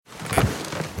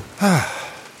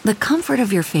The comfort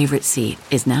of your favorite seat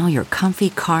is now your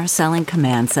comfy car selling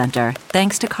command center,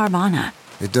 thanks to Carvana.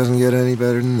 It doesn't get any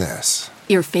better than this.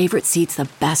 Your favorite seat's the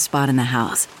best spot in the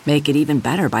house. Make it even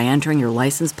better by entering your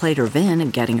license plate or VIN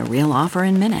and getting a real offer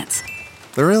in minutes.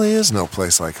 There really is no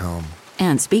place like home.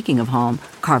 And speaking of home,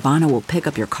 Carvana will pick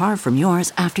up your car from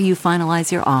yours after you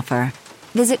finalize your offer.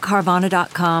 Visit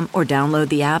Carvana.com or download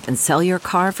the app and sell your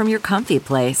car from your comfy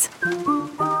place.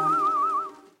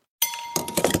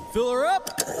 Fill her up.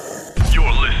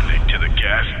 You're listening to the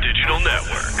Gas Digital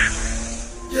Network.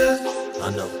 Yeah, I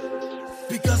know.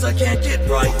 Because I can't get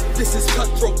right. This is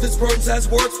cutthroat. This burns as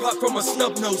words pop from a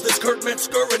snub nose. This Kurt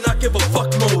Metzger and not give a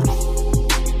fuck mode.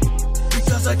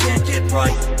 Because I can't get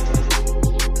right.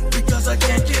 Because I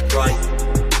can't get right.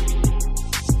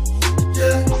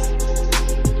 Yeah.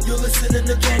 You're listening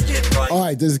to Can't Get Right. All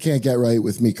right, this is Can't Get Right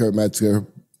with me, Kurt Metzger.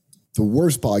 The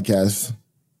worst podcast,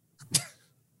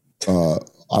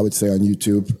 I would say, on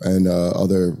YouTube and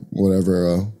other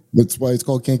whatever. That's why it's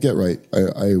called Can't Get Right.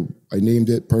 I named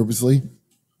it purposely.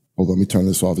 Hold on, let me turn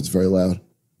this off. It's very loud.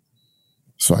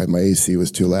 Sorry, my AC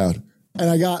was too loud. And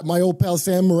I got my old pal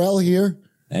Sam Morrell here.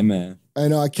 Hey, man.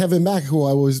 And Kevin Mack, who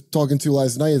I was talking to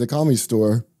last night at the Comedy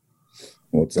Store.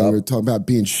 What's up? We were talking about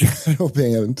being shadow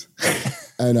banned.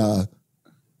 And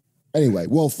anyway,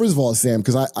 well, first of all, Sam,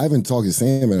 because I haven't talked to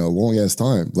Sam in a long-ass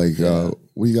time. Like,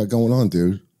 what you got going on,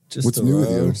 dude? Just what's new with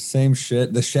you? Same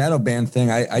shit. The shadow ban thing,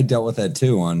 I dealt with that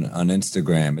too on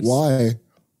Instagram. Why?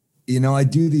 You know, I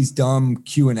do these dumb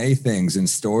Q&A things in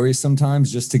stories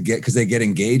sometimes just to get, because they get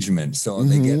engagement. So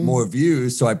they get more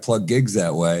views. So I plug gigs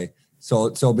that way.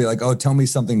 So I'll be like, oh, tell me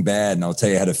something bad and I'll tell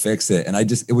you how to fix it. And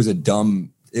it was a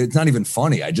dumb, it's not even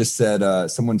funny. I just said,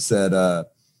 someone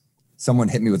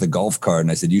hit me with a golf cart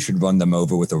and I said, you should run them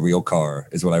over with a real car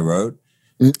is what I wrote.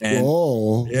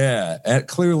 And yeah,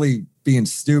 clearly being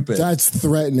stupid. That's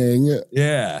threatening.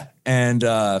 Yeah. And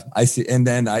I see, and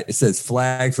then it says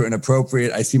flag for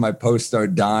inappropriate. I see my post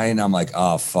start dying. I'm like,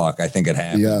 oh fuck, I think it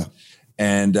happened. Yeah.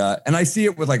 And I see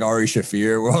it with like Ari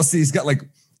Shaffir, where I'll see he's got like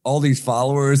all these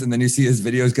followers, and then you see his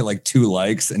videos get like 2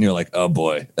 likes, and you're like, oh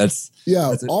boy, that's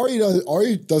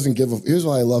Ari doesn't give a. Here's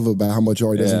what I love about how much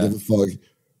Ari doesn't give a fuck,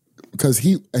 because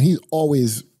he's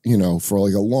always, you know, for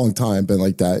like a long time been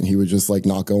like that, and he would just like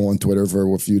not go on Twitter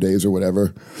for a few days or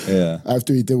whatever. Yeah.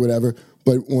 After he did whatever,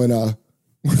 but when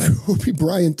Kobe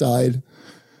Bryant died,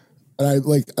 and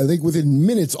I think within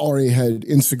minutes Ari had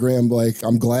Instagram like,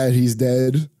 I'm glad he's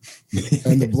dead,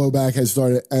 and the blowback had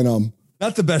started, and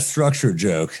not the best structured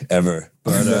joke ever,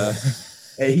 but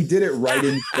hey, he did it right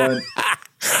in front.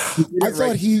 I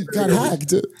thought he got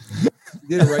hacked. He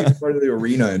did it right in front of the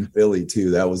arena in Philly too.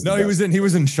 That was he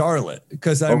was in Charlotte,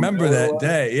 because I remember that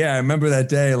day. Yeah, I remember that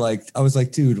day. Like I was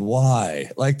like, dude, why?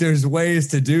 Like, there's ways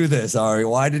to do this, Ari.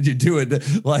 Why did you do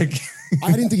it? Like,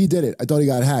 I didn't think he did it. I thought he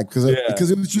got hacked because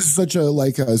it was just such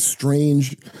a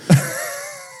strange.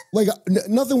 Like,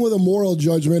 nothing with a moral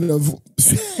judgment of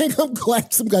saying I'm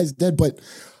glad some guy's dead, but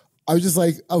I was just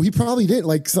like, oh, he probably did.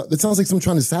 Like, it sounds like someone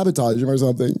trying to sabotage him or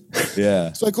something.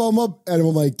 Yeah. So I call him up and I'm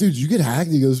like, dude, you get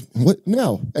hacked? He goes, what?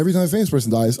 No. Every time a famous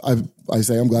person dies, I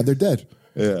say, I'm glad they're dead.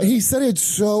 Yeah. And he said it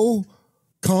so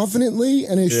confidently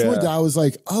and assured that I was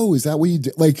like, oh, is that what you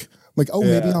did? Maybe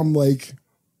I'm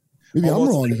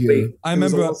wrong here. I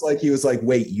remember almost like he was like,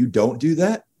 wait, you don't do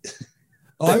that?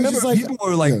 Oh, I remember people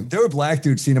were like, there were black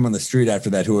dudes seeing him on the street after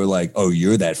that who were like, oh,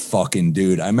 you're that fucking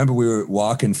dude. I remember we were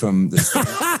walking from the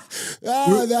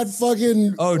that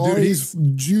fucking his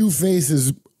Jew face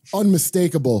is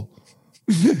unmistakable.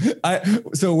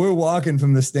 So we're walking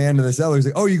from the stand to the cellar. He's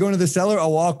like, oh, you going to the cellar?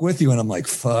 I'll walk with you. And I'm like,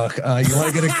 fuck, you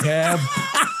want to get a cab?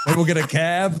 Maybe we'll get a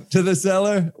cab to the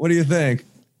cellar? What do you think?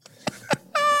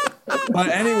 But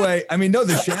anyway, I mean, no,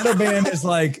 the shadow ban is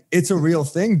like, it's a real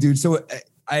thing, dude. So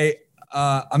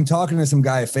I'm talking to some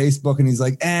guy at Facebook and he's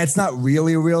like, it's not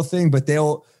really a real thing, but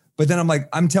then I'm like,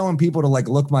 I'm telling people to like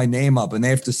look my name up and they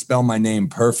have to spell my name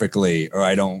perfectly or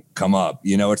I don't come up.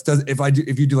 You know,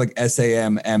 if you do like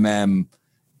SAMMM,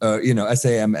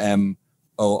 SAMMOR,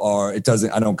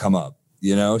 I don't come up,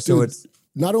 you know? So dude, it's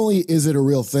not only is it a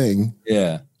real thing.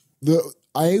 Yeah.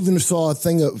 I even saw a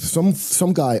thing of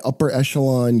some guy, Upper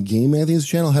Echelon Game Anthony's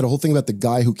channel, had a whole thing about the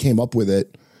guy who came up with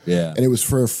it. Yeah. And it was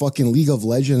for fucking League of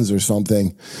Legends or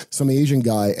something, some Asian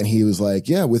guy. And he was like,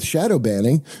 yeah, with shadow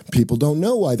banning, people don't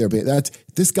know why they're banned.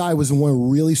 This guy was the one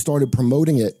who really started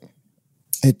promoting it.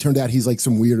 It turned out he's like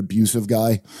some weird abusive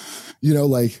guy, you know,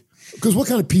 like, because what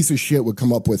kind of piece of shit would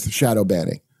come up with shadow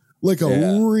banning? Like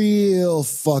a real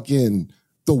fucking,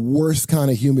 the worst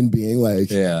kind of human being. Like,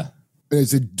 and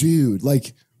it's a dude.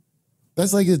 Like,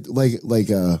 that's like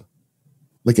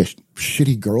like a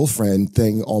shitty girlfriend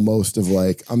thing almost of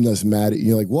like, I'm just mad at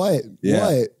you. Like, what?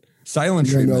 What? Silent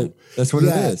treatment. That's what it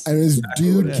is. And this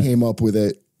dude came up with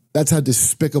it. That's how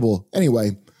despicable.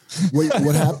 Anyway,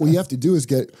 what happened? What you have to do is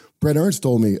get. Brett Ernst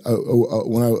told me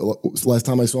last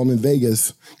time I saw him in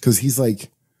Vegas, because he's like,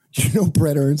 you know,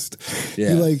 Brett Ernst.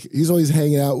 Yeah. He's always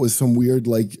hanging out with some weird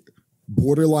like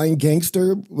borderline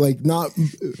gangster, like not,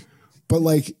 but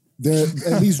like they're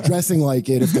at least dressing like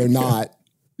it if they're not.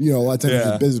 You know, a lot of times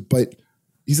it's business, but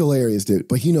he's hilarious, dude.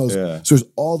 But he knows. So there's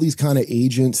all these kind of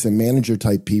agents and manager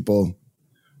type people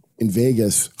in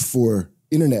Vegas for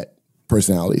internet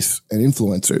personalities and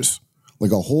influencers,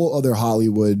 like a whole other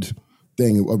Hollywood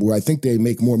thing where I think they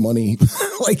make more money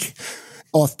like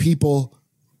off people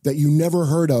that you never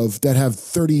heard of that have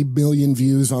 30 million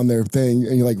views on their thing.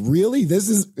 And you're like, really? This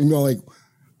is, you know, like,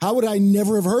 how would I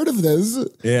never have heard of this?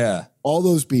 Yeah. All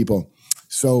those people.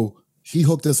 So he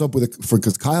hooked us up with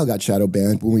because Kyle got shadow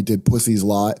banned when we did Pussy's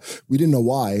Lot. We didn't know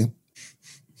why.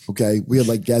 Okay. We had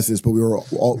like guesses, but we were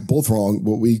both wrong.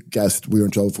 What we guessed we were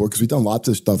in trouble for, because we've done lots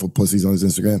of stuff with Pussies on his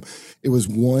Instagram. It was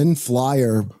one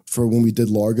flyer for when we did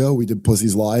Largo. We did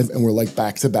Pussies Live and we're like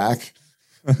back to back,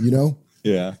 you know?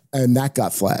 Yeah. And that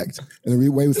got flagged. And the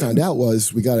way we found out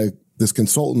was we got this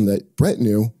consultant that Brett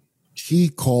knew. He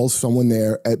calls someone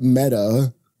there at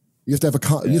Meta. You have to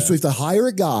have you have to hire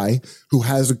a guy who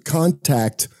has a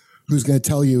contact who's going to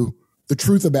tell you the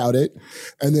truth about it.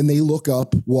 And then they look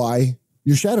up why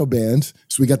you're shadow banned.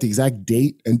 So we got the exact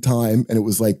date and time. And it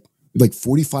was like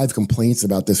 45 complaints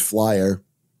about this flyer.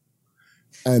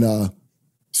 And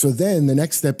so then the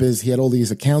next step is he had all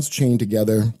these accounts chained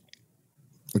together,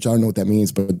 which I don't know what that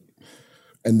means,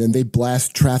 and then they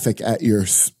blast traffic at your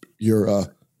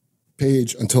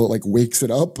page until it like wakes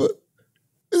it up.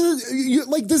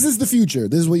 Like, this is the future.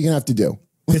 This is what you're gonna have to do.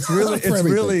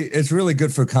 It's really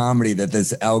good for comedy that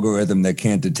this algorithm that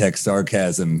can't detect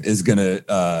sarcasm is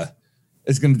gonna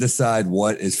decide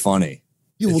what is funny.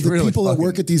 Yeah, well, the people that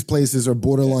work at these places are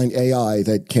borderline AI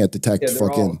that can't detect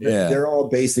They're all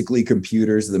basically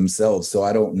computers themselves, so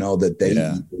I don't know that they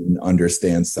even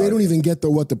understand sarcasm. They don't even get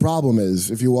what the problem is.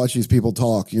 If you watch these people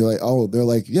talk, you're like, oh, they're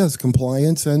like, yes,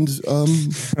 compliance and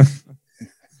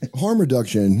harm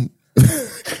reduction.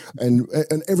 and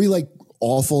every like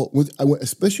awful,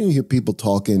 especially when you hear people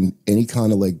talking any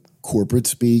kind of like corporate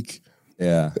speak.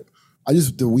 Yeah.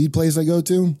 The weed place I go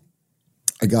to,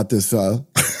 I got this,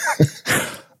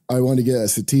 I wanted to get a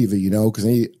sativa, you know, because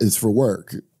it's for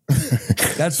work.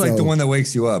 That's like the one that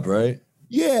wakes you up, right?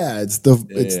 Yeah. It's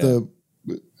the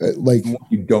like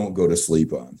you don't go to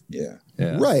sleep on. Yeah.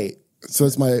 Right. So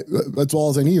that's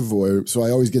all I need for it. So I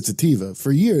always get sativa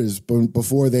for years, but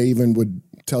before they even would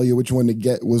tell you which one to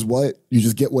get was what, you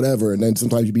just get whatever. And then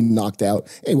sometimes you'd be knocked out.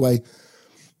 Anyway,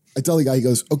 I tell the guy, he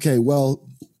goes, okay, well,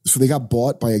 so they got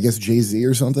bought by, I guess, Jay-Z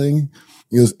or something.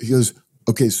 He goes,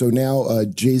 okay, so now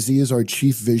Jay-Z is our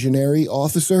chief visionary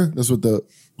officer. That's what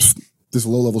this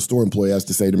low-level store employee has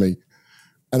to say to me.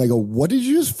 And I go, what did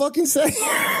you just fucking say?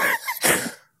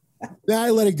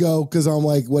 I let it go because I'm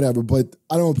like, whatever. But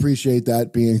I don't appreciate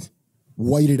that being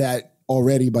whited at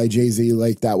already by Jay-Z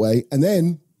like that way. And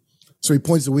then, so he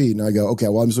points to weed and I go, okay,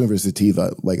 well, I'm just looking for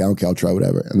sativa. Like, I don't care, I'll try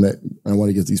whatever. And I want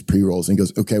to get these pre-rolls. And he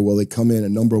goes, okay, well, they come in a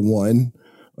number 1,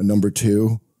 a number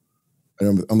 2.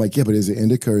 And I'm like, yeah, but is it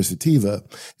indica or sativa?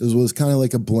 It was kind of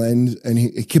like a blend. And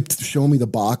he kept showing me the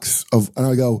box and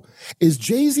I go, is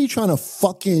Jay-Z trying to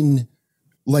fucking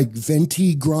like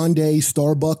Venti Grande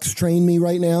Starbucks train me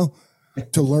right now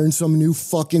to learn some new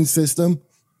fucking system?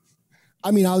 I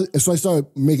mean, so I started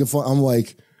making fun. I'm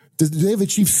like, do they have a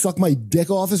chief suck my dick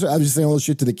officer? I was just saying all this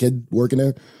shit to the kid working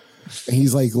there. And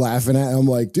he's like laughing at it. I'm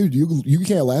like, dude, you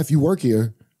can't laugh. You work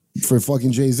here for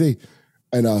fucking Jay-Z.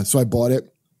 And so I bought it.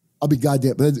 I'll be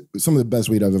goddamn. But some of the best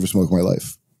weed I've ever smoked in my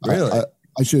life. Really?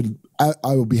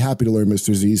 I would be happy to learn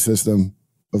Mr. Z's system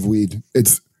of weed.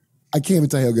 I can't even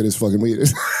tell you how good his fucking weed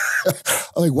is.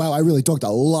 I'm like, wow, I really talked a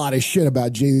lot of shit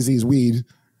about Jay-Z's weed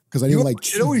because I didn't like.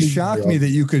 It always shocked me that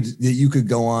you could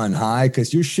go on high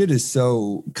because your shit is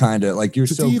so kind of like you're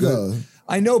sativa. So good.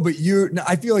 I know, but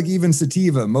I feel like even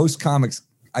sativa, most comics,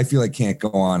 I feel like can't go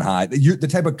on high. You're the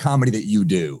type of comedy that you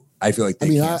do. I feel like I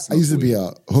used to be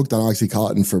hooked on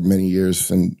OxyContin for many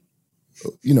years, and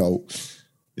you know,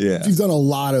 yeah, you've done a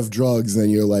lot of drugs,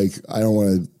 and you're like, I don't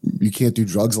want to. You can't do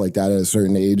drugs like that at a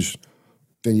certain age.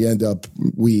 Then you end up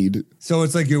weed. So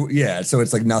it's like so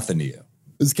it's like nothing to you.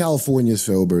 It's California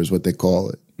sober is what they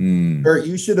call it. Kurt,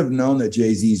 you should have known that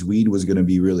Jay-Z's weed was going to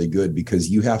be really good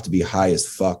because you have to be high as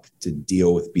fuck to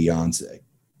deal with Beyonce.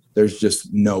 There's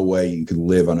just no way you could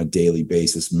live on a daily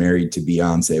basis married to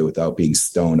Beyonce without being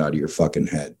stoned out of your fucking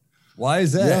head. Why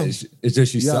is that? Yeah. It's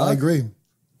just she Yeah, sucks? I agree.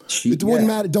 It wouldn't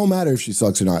matter. It don't matter if she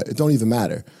sucks or not. It don't even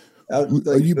matter.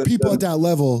 People at that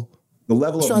level. The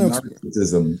level of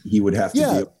narcissism he would have to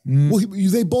deal. Well,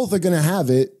 they both are going to have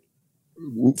it.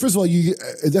 First of all,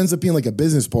 it ends up being like a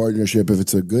business partnership if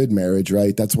it's a good marriage,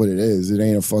 right? That's what it is. It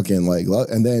ain't a fucking like.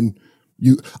 And then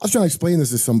I was trying to explain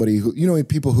this to somebody who,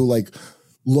 people who like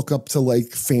look up to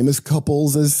like famous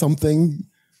couples as something.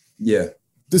 Yeah.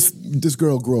 This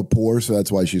girl grew up poor, so that's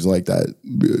why she's like that.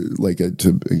 Like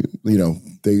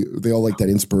they all like that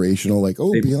inspirational, like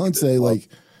Beyonce, like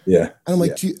yeah. And I'm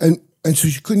like, and so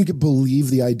she couldn't believe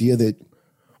the idea that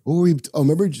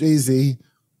remember Jay-Z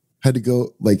had to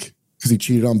go like because he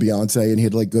cheated on Beyonce and he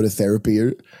had to like go to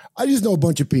therapy. I just know a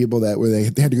bunch of people that where they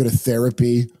had to go to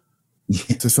therapy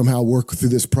to somehow work through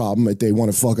this problem that they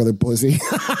want to fuck other pussy.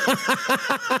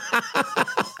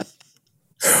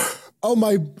 Oh,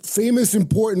 my famous,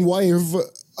 important wife.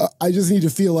 I just need to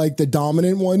feel like the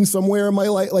dominant one somewhere in my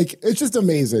life. Like, it's just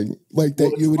amazing. Like,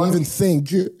 that you would even think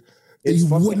that you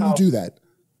wouldn't do that.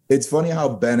 It's funny how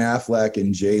Ben Affleck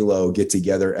and J-Lo get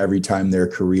together every time their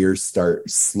careers start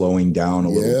slowing down a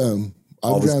little. Yeah.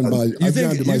 I've drowned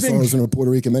to my sorrows in Puerto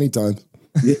Rico many times.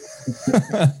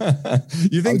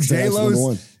 You think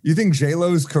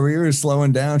J-Lo's career is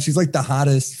slowing down? She's like the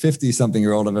hottest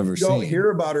 50-something-year-old I've ever seen.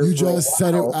 Hear about her. You just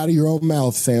said it out of your own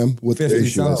mouth, Sam. With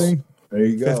 50-something. There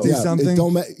you go. 50-something.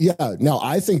 No,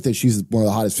 I think that she's one of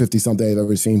the hottest 50-something I've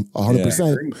ever seen.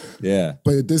 100%. Yeah.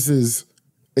 But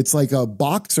it's like a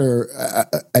boxer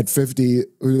at 50.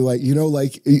 Like,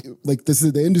 this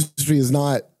is the industry is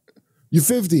not. You're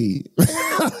 50.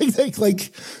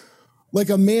 like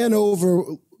a man over,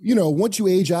 once you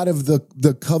age out of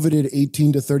the coveted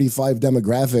 18 to 35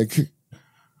 demographic,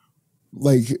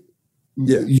 like,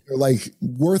 you're like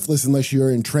worthless unless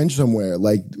you're entrenched somewhere.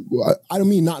 Like, I don't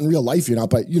mean not in real life, you're not,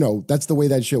 but that's the way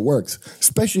that shit works.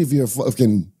 Especially if you're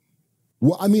fucking,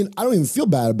 well, I mean, I don't even feel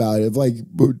bad about it. Like,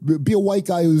 be a white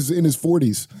guy who's in his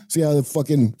 40s. See how the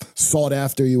fucking sought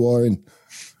after you are in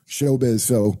showbiz.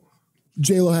 So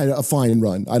J-Lo had a fine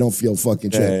run. I don't feel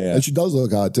fucking shit. Yeah. And she does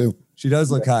look hot too. She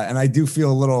does look hot. And I do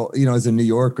feel a little, as a New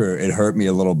Yorker, it hurt me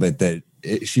a little bit that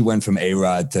she went from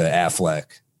A-Rod to Affleck.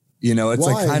 It's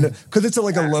Why? like kind of, because it's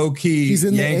like a low key. He's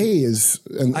in the A's.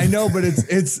 I know, but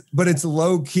it's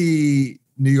low key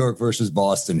New York versus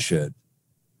Boston shit.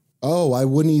 Oh, I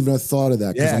wouldn't even have thought of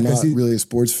that because I'm not really a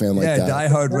sports fan like that. Yeah,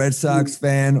 diehard Red Sox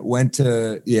fan, went back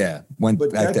to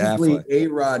Affleck.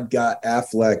 A-Rod got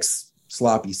Affleck's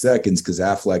sloppy seconds because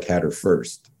Affleck had her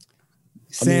first.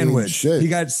 Sandwich. He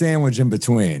got sandwich in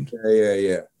between.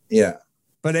 Yeah.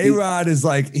 But A-Rod is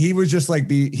like, he was just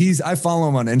like, I follow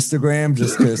him on Instagram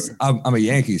just because I'm a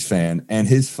Yankees fan and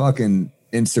his fucking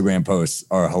Instagram posts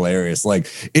are hilarious. Like,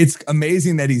 it's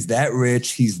amazing that he's that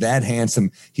rich, he's that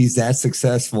handsome, he's that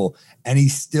successful, and he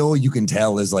still, you can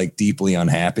tell, is like deeply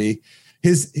unhappy.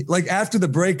 Like after the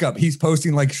breakup, he's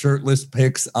posting like shirtless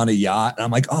pics on a yacht. And I'm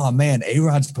like, oh man,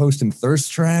 A-Rod's posting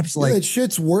thirst traps. Like, that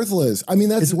shit's worthless. I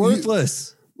mean, it's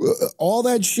worthless. All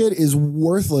that shit is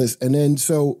worthless. And then,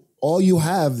 so all you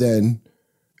have then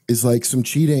is like some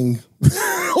cheating.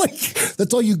 Like,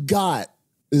 that's all you got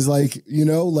is like,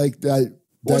 like that.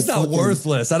 Well, it's not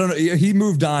worthless. I don't know. He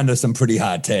moved on to some pretty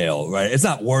hot tail, right? It's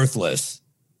not worthless.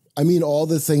 I mean, all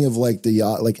the thing of like the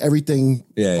yacht, like everything,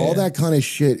 that kind of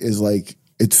shit is like,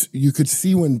 you could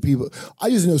see when people,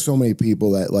 I just know so many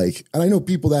people that like, and I know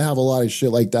people that have a lot of shit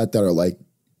like that are like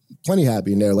plenty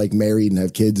happy and they're like married and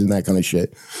have kids and that kind of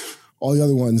shit. All the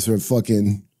other ones are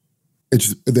fucking,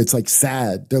 it's like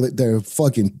sad. They're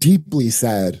fucking deeply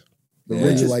sad.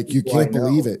 When you're like, you can't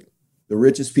believe it. The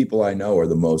richest people I know are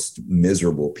the most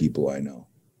miserable people I know.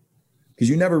 Because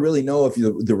you never really know if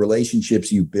the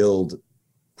relationships you build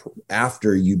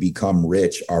after you become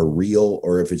rich are real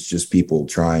or if it's just people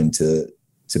trying to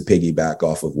piggyback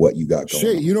off of what you got going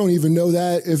on. You don't even know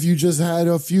that if you just had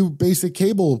a few basic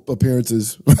cable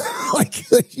appearances.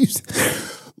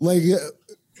 like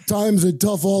times are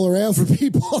tough all around for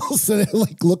people. So they're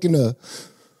like looking to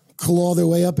claw their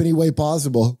way up any way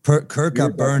possible. Kirk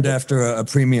got burned after a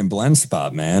premium blend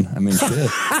spot, man. I mean, shit.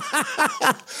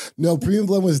 No, premium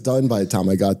blend was done by the time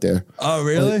I got there. Oh,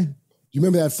 really? Like, you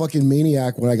remember that fucking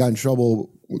maniac when I got in trouble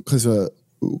because I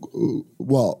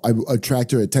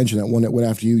attracted her attention that one that went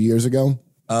after you years ago?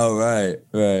 Oh, right.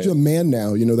 She's a man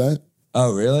now, you know that?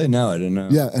 Oh, really? No, I didn't know.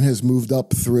 Yeah, and has moved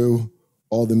up through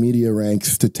all the media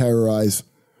ranks to terrorize.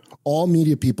 All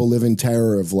media people live in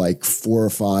terror of like 4 or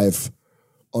 5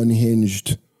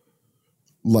 unhinged,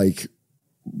 like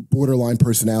borderline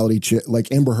personality like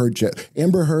Amber Heard.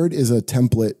 Amber Heard is a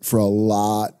template for a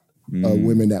lot of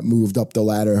women that moved up the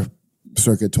ladder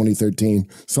circa 2013.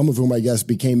 Some of whom I guess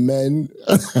became men.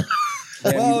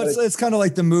 Well, it's kind of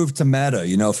like the move to Meta,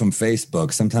 from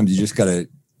Facebook. Sometimes you just got to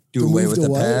do away with the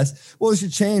past. Well, it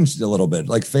should change a little bit.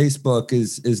 Like Facebook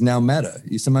is now Meta.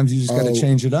 Sometimes you just got to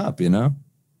change it up,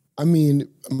 I mean,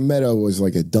 Meta was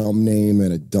like a dumb name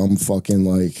and a dumb fucking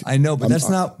like. I know, but that's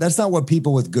not what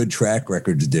people with good track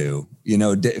records do.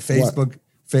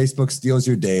 Facebook steals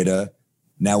your data.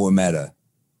 Now we're Meta.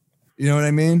 You know what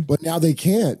I mean? But now they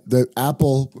can't.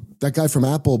 That guy from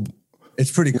Apple.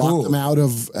 It's pretty cool. Locked them out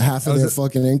of half of their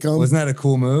fucking income. Wasn't that a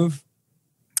cool move?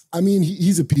 I mean,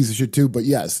 he's a piece of shit too. But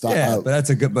yes, but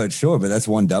that's a good. But sure, but that's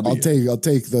one W. I'll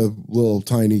take the little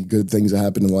tiny good things that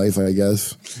happen in life, I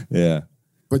guess. Yeah.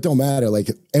 But it don't matter. Like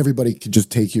everybody could just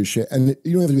take your shit, and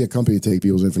you don't have to be a company to take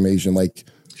people's information. Like,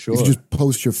 sure, if you just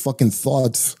post your fucking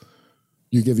thoughts,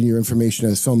 you're giving your information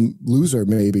to some loser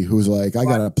maybe who's like, I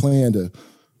got a plan to.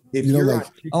 If you're like,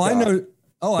 I know.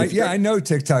 I know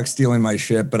TikTok's stealing my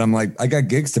shit, but I'm like, I got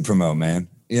gigs to promote, man.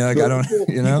 I don't.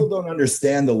 People don't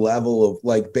understand the level of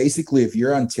like. Basically, if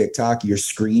you're on TikTok, you're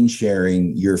screen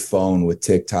sharing your phone with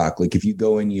TikTok. Like, if you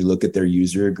go in, you look at their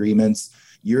user agreements.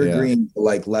 You're agreeing to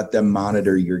like let them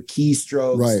monitor your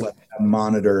keystrokes, let them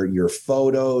monitor your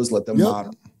photos, let them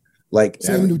monitor like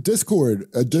same with Discord,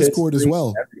 Discord as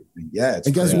well. Everything. Yeah,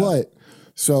 and guess what?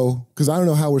 So, because I don't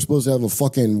know how we're supposed to have a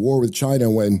fucking war with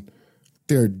China when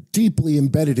they're deeply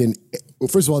embedded in. Well,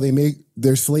 first of all,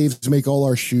 their slaves make all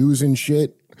our shoes and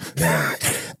shit,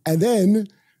 and then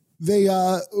they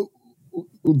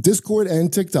Discord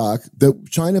and TikTok.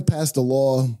 China passed a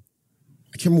law.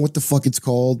 I can't remember what the fuck it's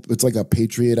called. It's like a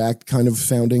Patriot Act kind of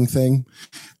sounding thing.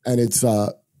 And it's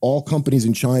all companies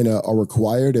in China are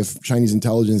required if Chinese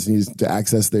intelligence needs to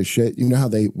access their shit. You know how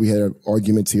we had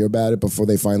arguments here about it before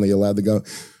they finally allowed to go.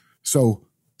 So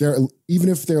even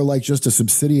if they're like just a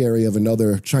subsidiary of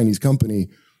another Chinese company,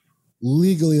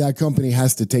 legally that company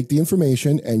has to take the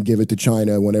information and give it to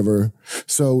China whenever.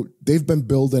 So they've been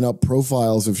building up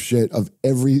profiles of shit of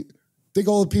think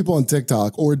all the people on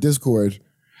TikTok or Discord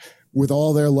with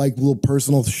all their like little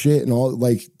personal shit and all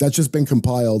like that's just been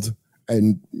compiled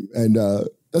and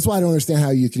that's why I don't understand how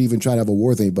you could even try to have a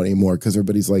war with anybody anymore because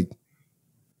everybody's like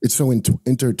it's so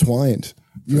intertwined.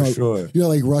 Sure.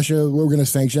 Like Russia, we're going to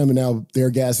sanction them and now their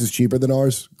gas is cheaper than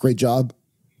ours. Great job.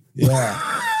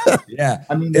 Yeah. Yeah.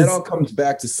 I mean, that all comes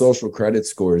back to social credit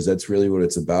scores. That's really what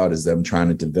it's about is them trying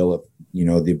to develop, the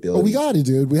ability. Oh, we got it,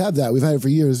 dude. We have that. We've had it for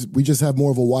years. We just have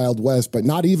more of a Wild West, but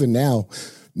not even now.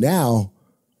 Now,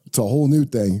 it's a whole new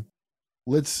thing.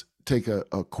 Let's take a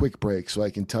quick break so I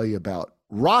can tell you about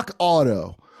Rock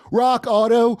Auto. Rock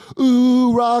Auto,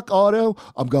 ooh, Rock Auto.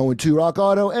 I'm going to Rock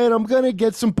Auto and I'm going to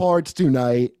get some parts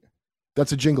tonight.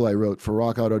 That's a jingle I wrote for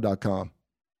rockauto.com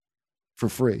for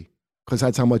free because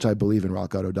that's how much I believe in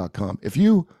rockauto.com. If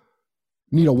you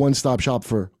need a one-stop shop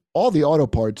for all the auto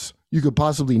parts you could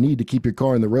possibly need to keep your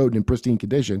car on the road in pristine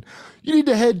condition, you need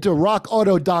to head to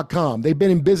rockauto.com. They've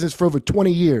been in business for over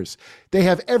 20 years. They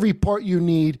have every part you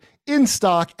need in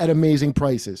stock at amazing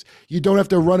prices. You don't have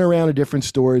to run around to different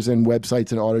stores and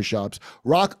websites and auto shops.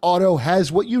 Rock Auto has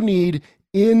what you need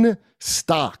in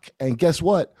stock. And guess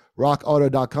what?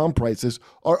 rockauto.com prices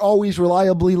are always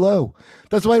reliably low.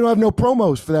 That's why I don't have no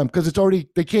promos for them because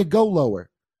they can't go lower.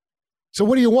 So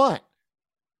what do you want?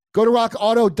 Go to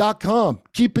rockauto.com.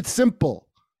 Keep it simple.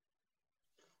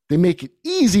 They make it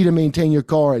easy to maintain your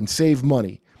car and save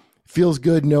money. It feels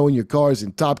good knowing your car is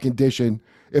in top condition.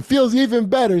 It feels even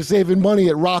better saving money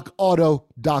at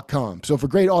rockauto.com. So for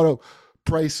great auto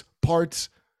price parts,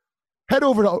 head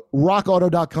over to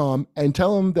rockauto.com and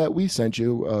tell them that we sent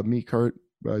you, me, Kurt,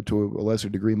 to a lesser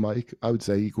degree, Mike, I would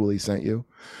say equally sent you,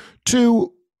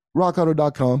 to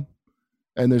rockauto.com.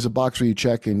 And there's a box where you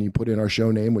check and you put in our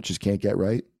show name, which is Can't Get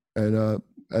Right. And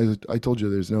as I told you,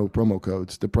 there's no promo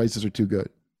codes. The prices are too good.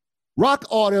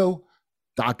 rockauto.com.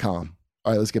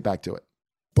 All right, let's get back to it.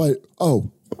 But,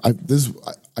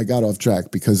 I got off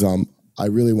track because I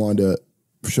really wanted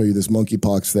to show you this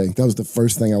monkeypox thing. That was the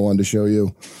first thing I wanted to show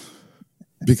you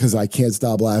because I can't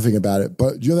stop laughing about it.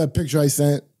 But do you know that picture I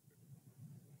sent,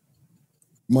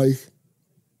 Mike?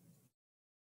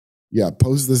 Yeah,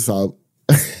 post this up.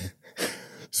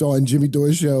 So on Jimmy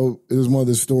Dore's show, it was one of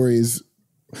the stories.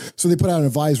 So they put out an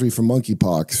advisory for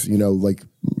monkeypox,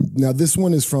 now this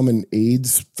one is from an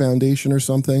AIDS foundation or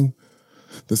something,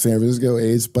 the San Francisco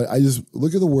AIDS, but I just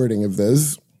look at the wording of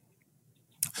this.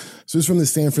 So it's from the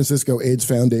San Francisco AIDS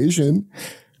Foundation.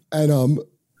 And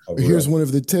here's one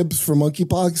of the tips for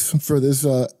monkeypox for this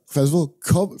festival.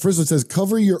 First it says,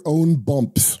 cover your own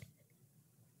bumps.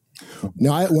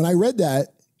 Now, when I read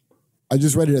that, I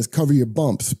just read it as cover your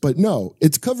bumps, but no,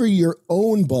 it's cover your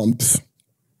own bumps.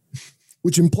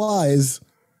 which implies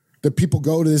that people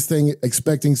go to this thing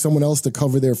expecting someone else to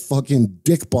cover their fucking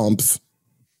dick bumps.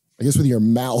 I guess with your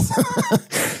mouth.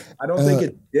 I don't think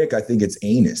it's dick. I think it's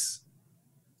anus.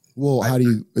 Well,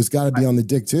 it's got to be on the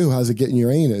dick too. How's it getting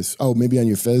your anus? Oh, maybe on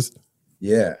your fist?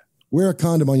 Yeah. Wear a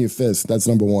condom on your fist. That's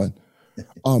number one.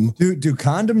 Do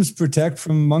condoms protect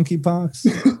from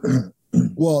monkeypox?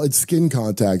 Well, it's skin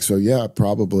contact, so yeah,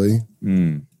 probably.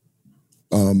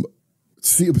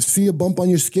 See a bump on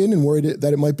your skin and worried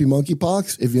that it might be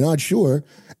monkeypox? If you're not sure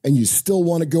and you still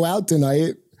want to go out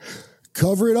tonight,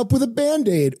 cover it up with a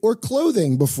Band-Aid or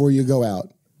clothing before you go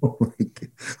out.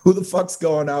 Who the fuck's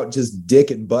going out just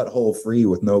dick and butthole free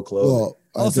with no clothing? Well,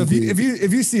 also, if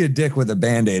you see a dick with a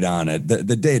Band-Aid on it,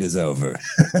 the date is over.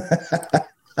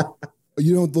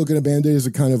 You don't look at a Band-Aid as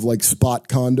a kind of like spot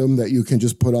condom that you can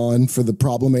just put on for the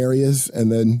problem areas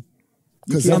and then,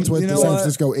 because that's what the San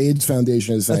Francisco AIDS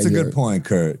Foundation is saying. That's a good point,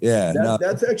 Kurt. Yeah.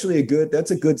 That's actually a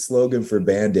good slogan for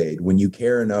Band-Aid, when you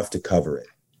care enough to cover it.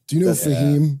 Do you know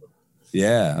Fahim?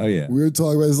 Yeah. Oh, yeah. We were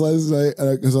talking about this last night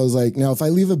because I was like, now, if I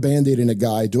leave a Band-Aid in a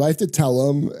guy, do I have to tell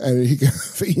him? And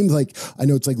Fahim's like, I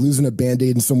know it's like losing a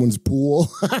Band-Aid in someone's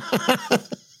pool.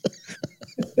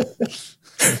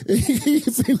 He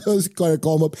was going to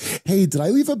call him up. Hey, did I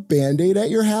leave a Band-Aid at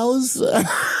your house?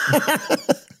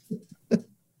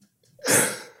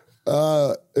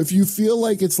 If you feel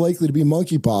like it's likely to be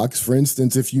monkeypox, for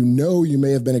instance, if you know you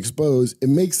may have been exposed, it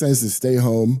makes sense to stay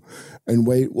home and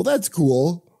wait. Well, that's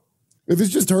cool. If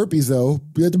it's just herpes, though,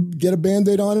 you have to get a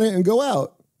Band-Aid on it and go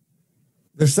out.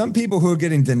 There's some people who are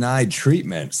getting denied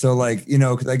treatment. So, like,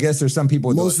 because I guess there's some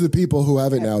people. Most of the people who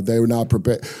have it now, they were not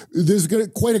prepared. There's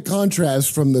quite a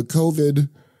contrast from the COVID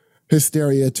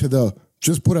hysteria to the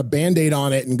just put a Band-Aid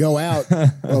on it and go out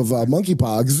of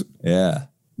monkeypox. Yeah.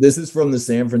 This is from the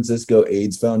San Francisco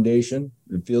AIDS Foundation.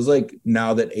 It feels like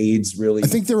now that AIDS really... I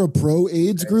think they're a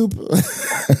pro-AIDS group.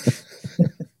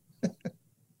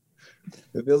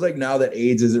 It feels like now that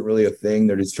AIDS isn't really a thing,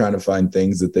 they're just trying to find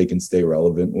things that they can stay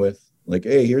relevant with. Like,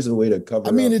 hey, here's a way to cover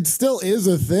up. It still is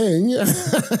a thing.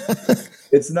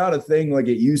 It's not a thing like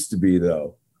it used to be,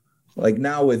 though. Like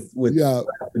now with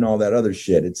and all that other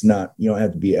shit, it's not, you don't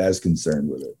have to be as concerned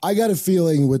with it. I got a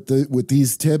feeling with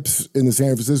these tips in the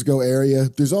San Francisco area,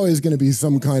 there's always going to be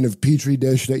some kind of petri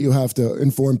dish that you have to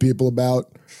inform people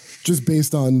about just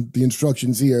based on the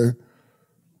instructions here.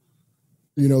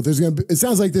 It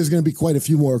sounds like there's going to be quite a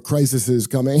few more crises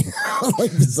coming,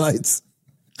 like besides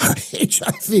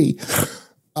HIV.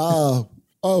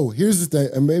 Here's the thing.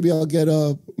 And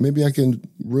maybe I can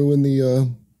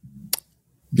ruin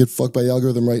get fucked by the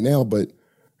algorithm right now, but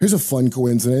here's a fun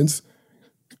coincidence.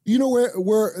 You know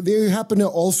where they happen to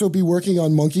also be working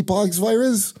on monkeypox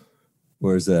virus?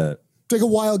 Where's that? Take a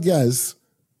wild guess.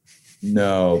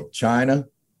 No, China?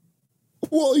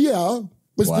 Well, yeah,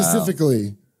 but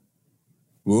specifically.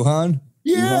 Wuhan?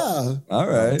 Yeah. Wuhan? All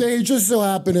right. They just so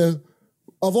happen to,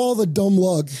 of all the dumb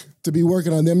luck, to be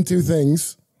working on them two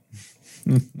things.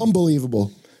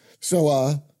 Unbelievable.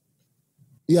 So,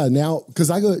 yeah, now, because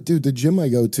the gym I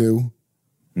go to,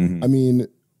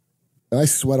 I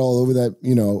sweat all over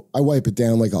that, I wipe it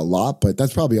down like a lot, but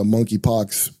that's probably a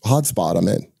monkeypox hotspot I'm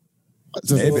in.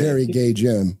 It's a very gay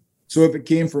gym. So if it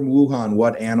came from Wuhan,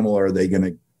 what animal are they going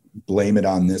to blame it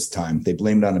on this time? They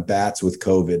blamed it on the bats with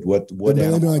COVID. What they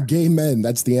blame it on gay men.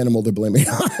 That's the animal they're blaming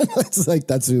on.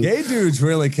 Gay dudes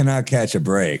really cannot catch a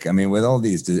break. With all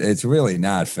these, it's really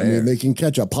not fair. They can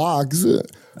catch a pox.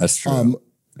 That's true.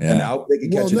 Yeah. Now they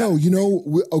can catch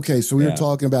so we were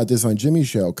talking about this on Jimmy's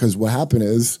show because what happened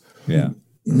is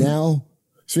now,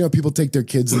 people take their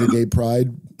kids to the gay pride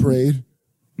parade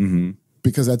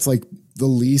because that's like the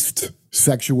least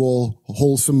sexual,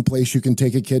 wholesome place you can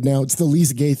take a kid now. It's the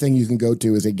least gay thing you can go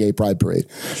to is a gay pride parade.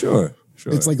 Sure.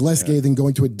 It's like less gay than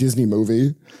going to a Disney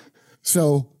movie.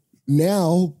 So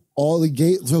now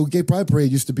gay pride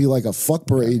parade used to be like a fuck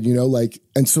parade,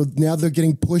 and so now they're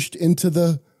getting pushed into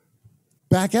the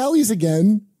back alleys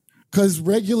again because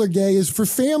regular gay is for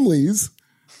families.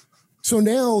 So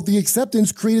now the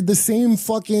acceptance created the same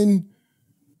fucking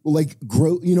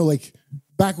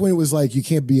back when it was like you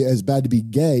can't be as bad to be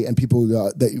gay and people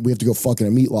that we have to go fuck in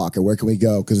a meat locker. Where can we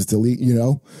go? Because it's elite,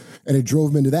 and it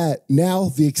drove them into that. Now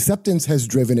the acceptance has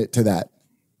driven it to that.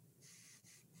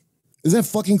 Is that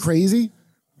fucking crazy?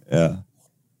 Yeah.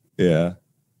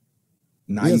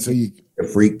 Now you a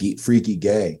freaky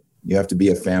gay. You have to be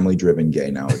a family-driven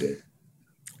gay nowadays.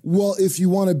 Well, if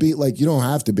you want to be you don't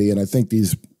have to be, and I think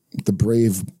the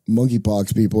brave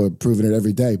monkeypox people are proving it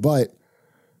every day. But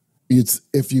it's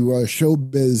if you are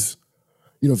showbiz,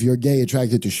 if you're gay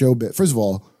attracted to showbiz. First of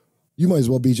all, you might as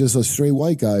well be just a straight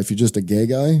white guy if you're just a gay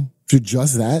guy. If you're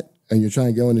just that, and you're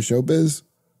trying to go into showbiz,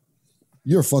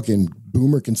 you're a fucking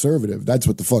boomer conservative. That's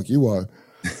what the fuck you are.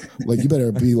 Like, you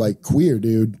better be like queer,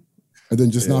 dude, and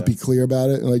then just not be clear about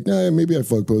it. And like, nah, maybe I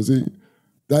fuck pussy.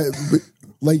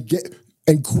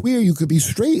 And queer, you could be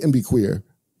straight and be queer.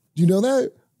 Do you know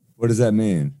that? What does that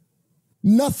mean?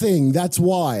 Nothing. That's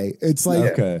why. It's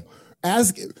like, Okay.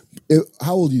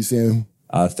 How old are you, Sam?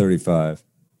 35.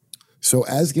 So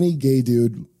ask any gay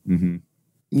dude.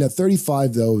 Now,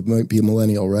 35 though might be a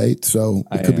millennial, right? So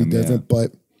it could be different,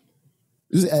 but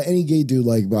just any gay dude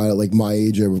like my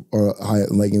age or high,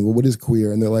 like, what is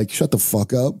queer? And they're like, shut the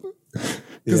fuck up,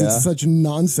 because it's such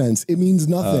nonsense. It means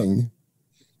nothing.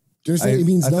 Do you understand? It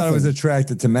means nothing. I thought it was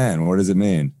attracted to men. What does it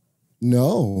mean?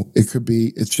 No, it could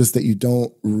be. It's just that you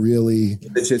don't really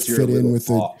fit in with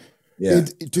it. Yeah,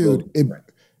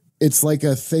 it's like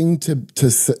a thing to.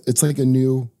 It's like a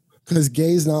new, because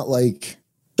gay's not like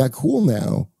that cool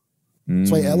now.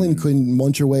 That's why Ellen couldn't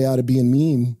munch her way out of being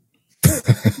mean.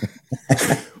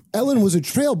 Ellen was a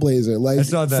trailblazer. Like, I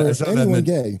saw anyone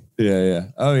gay. Yeah.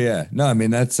 Oh yeah. No, I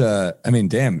mean that's. I mean,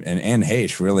 damn. And Anne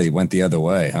Heche really went the other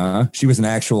way, huh? She was an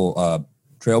actual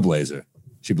trailblazer.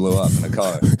 She blew up in a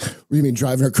car. What do you mean,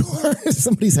 driving her car?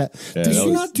 Somebody's hat. Did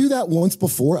she not do that once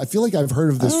before? I feel like I've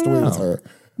heard of this story with her.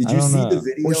 Did you see the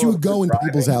video? Or she would go in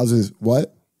people's houses.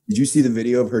 What? Did you see the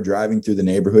video of her driving through the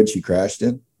neighborhood she crashed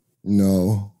in?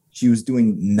 No. She was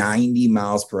doing 90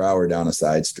 miles per hour down a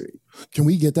side street. Can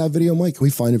we get that video, Mike? Can we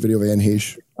find a video of Anne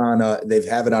Heche? They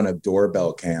have it on a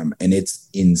doorbell cam, and it's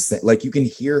insane. Like, you can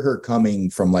hear her coming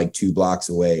from like 2 blocks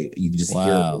away. You can just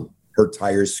hear her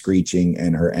tires screeching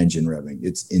and her engine revving.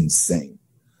 It's insane.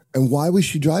 And why was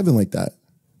she driving like that?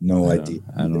 No idea.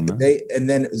 I don't know. And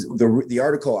then the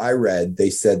article I read, they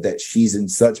said that she's in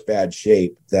such bad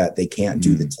shape that they can't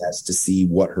do the test to see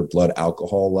what her blood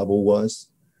alcohol level was,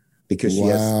 because she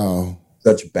has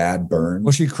such bad burn.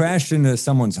 Well, she crashed into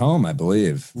someone's home, I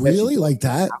believe. Really? Like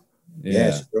that?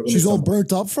 Yeah. She's all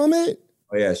burnt up from it?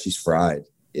 Oh, yeah. She's fried.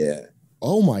 Yeah.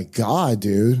 Oh, my God,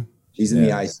 dude. She's in the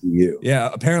ICU. Yeah.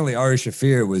 Apparently, Ari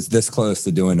Shaffir was this close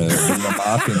to doing a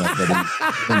mocking of it.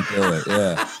 He didn't do it.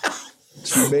 Yeah.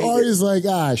 Ari's like,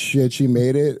 shit, she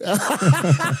made it.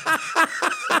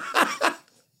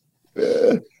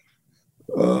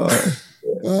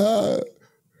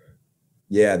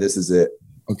 Yeah, this is it.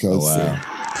 Okay, let's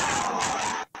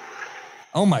see.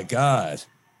 Oh my God.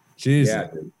 Jesus. Yeah,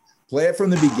 dude. Play it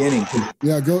from the beginning.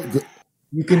 Yeah, go.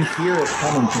 You can hear it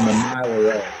coming from a mile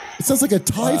away. It sounds like a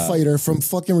TIE fighter from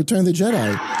fucking Return of the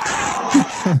Jedi.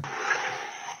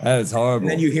 That is horrible.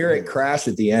 And then you hear it crash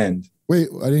at the end. Wait,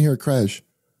 I didn't hear it crash.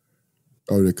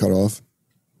 Oh, did it cut off?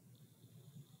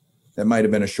 That might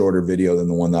have been a shorter video than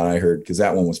the one that I heard, because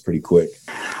that one was pretty quick.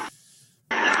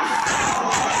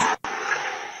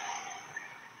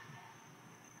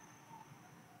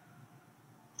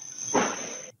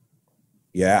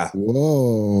 Yeah.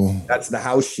 Whoa. That's the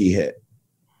house she hit.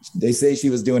 They say she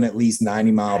was doing at least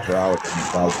 90 miles per hour.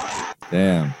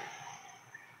 Damn.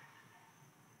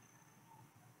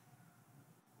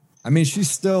 I mean, she's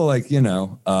still like,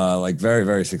 like very,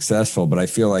 very successful, but I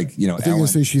feel like, I think you're going to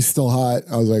say she's still hot.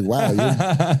 I was like,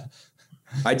 wow.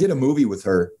 I did a movie with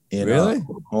her in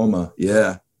Oklahoma.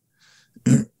 Yeah.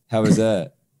 How was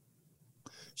that?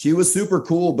 She was super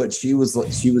cool, but she was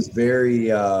very.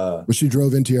 But she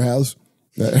drove into your house?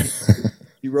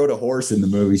 She rode a horse in the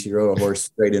movie. She rode a horse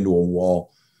straight into a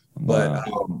wall. But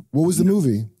what was the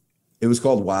movie? It was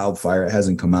called Wildfire. It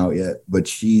hasn't come out yet, but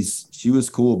she was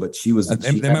cool, but she was.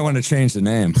 They might want to change the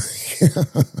name.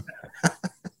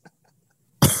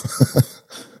 I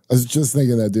was just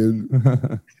thinking that, dude.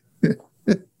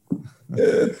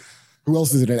 Who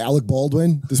else is it? Alec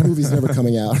Baldwin? This movie's never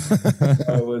coming out.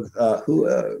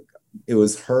 It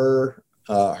was her.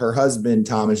 Her husband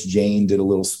Thomas Jane did a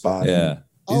little spot. Yeah.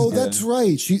 That's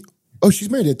right. She's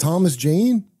married to Thomas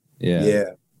Jane. Yeah. Yeah.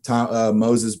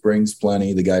 Moses Brings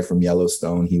Plenty, the guy from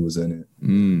Yellowstone, he was in it.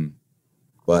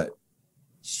 But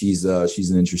she's an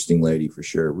interesting lady for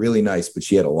sure. Really nice, but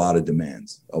she had a lot of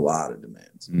demands.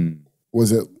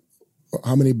 Was it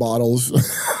how many bottles?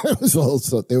 It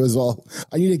was all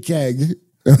I need a keg.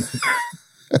 I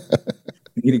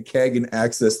need a keg and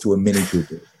access to a Mini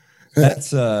Cooper.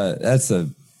 That's a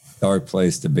dark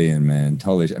place to be in, man.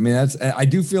 Totally. I mean, I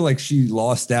do feel like she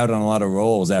lost out on a lot of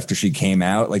roles after she came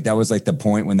out. Like that was like the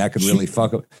point when that could really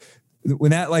fuck up.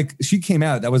 When that, like, she came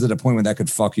out, that was at a point when that could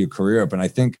fuck your career up. And I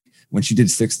think when she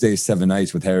did 6 Days, 7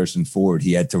 Nights with Harrison Ford,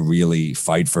 he had to really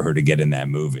fight for her to get in that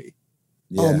movie.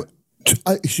 Yeah.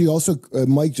 She also,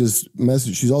 Mike just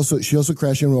messaged. She also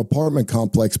crashed into an apartment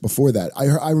complex before that.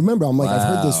 I remember. I'm like,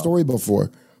 I've heard this story before.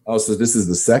 Oh, so this is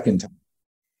the second time.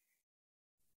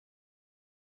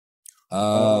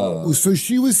 Oh, So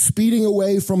she was speeding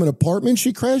away from an apartment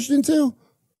she crashed into?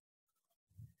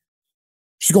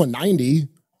 She's going 90.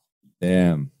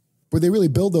 damn. But they really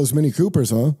build those Mini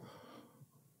Coopers, huh?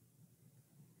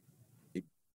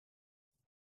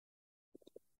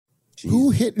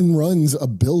 Who hit and runs a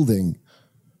building?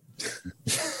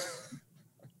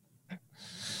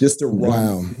 Just to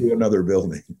Wow. run to another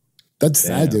building. That's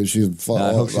sad, dude. She's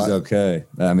I hope she's okay.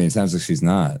 I mean, it sounds like she's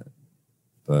not,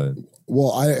 but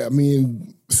Well, I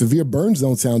mean, severe burns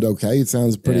don't sound okay. It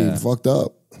sounds pretty Yeah. fucked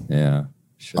up. yeah.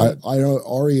 I know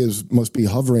Ari must be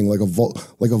hovering like a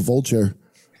vulture.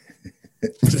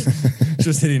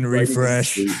 Just hitting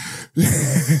refresh.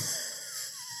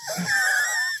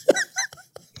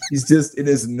 He's just in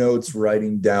his notes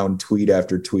writing down tweet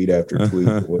after tweet after tweet.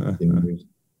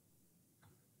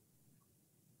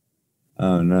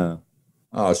 Oh no.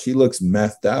 Oh, she looks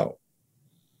methed out.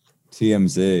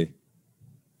 TMZ.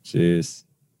 Jeez.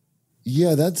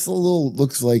 Yeah, that's a little,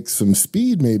 looks like some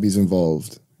speed maybe is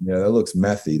involved. Yeah, that looks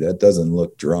methy. That doesn't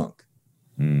look drunk.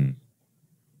 Hmm.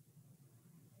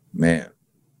 Man.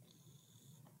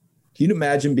 Can you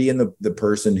imagine being the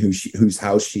person whose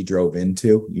house she drove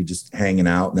into? You're just hanging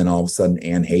out, and then all of a sudden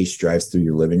Anne Heche drives through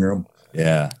your living room.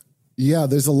 Yeah. Yeah,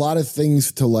 there's a lot of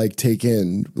things to like take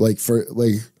in, like for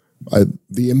like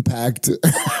the impact.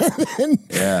 And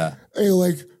Yeah. you're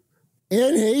like,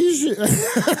 Anne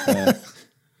Heche?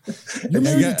 You're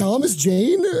married to Thomas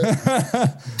Jane?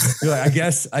 You're like,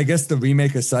 I guess the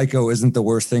remake of Psycho isn't the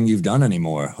worst thing you've done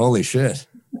anymore. Holy shit.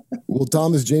 Well,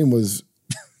 Thomas Jane was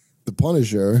the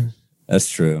Punisher. That's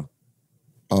true.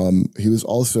 He was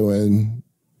also in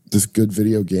this good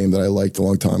video game that I liked a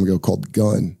long time ago called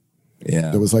Gun.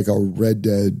 Yeah. It was like a Red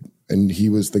Dead, and he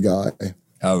was the guy.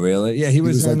 Oh, really? Yeah, he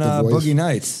was was in like the voice. Boogie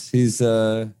Nights. He's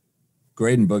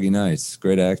great in Boogie Nights.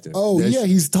 Great actor. Oh, yeah,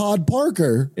 he's Todd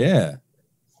Parker. Yeah.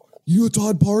 You a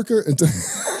Todd Parker?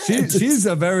 She's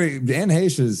a very, Anne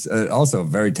Heche is also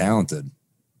very talented.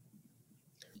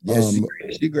 Yeah,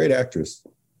 she's a great actress.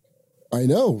 I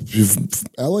know.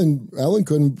 Ellen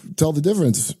couldn't tell the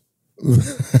difference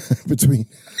between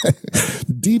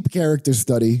deep character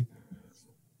study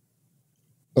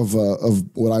of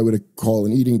what I would call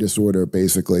an eating disorder,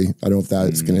 basically. I don't know if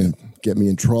that's going to get me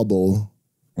in trouble.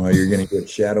 Well, you're going to get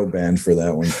shadow banned for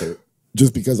that one, Kurt.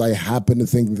 Just because I happen to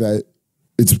think that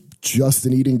it's just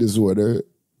an eating disorder.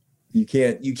 You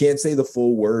can't say the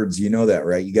full words. You know that,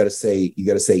 right? You got to say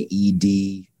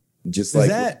ED. Just like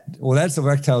Well, that's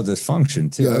erectile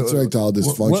dysfunction too. Yeah, that's erectile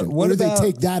dysfunction. What Or they about-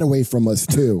 take that away from us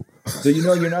too? So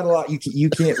you're not allowed. You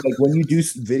can't, like, when you do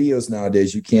videos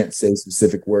nowadays, you can't say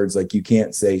specific words. Like, you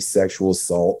can't say sexual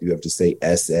assault. You have to say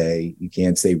SA. You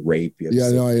can't say rape. You have to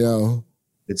say, No, I know.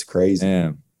 it's crazy.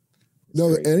 Damn.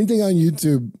 No, anything on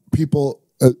YouTube, people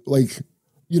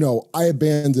I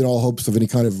abandoned all hopes of any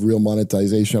kind of real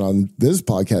monetization on this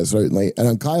podcast, certainly. And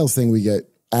on Kyle's thing, we get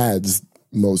ads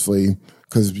mostly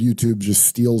because YouTube just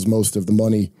steals most of the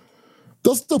money.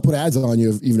 They'll still put ads on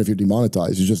you even if you're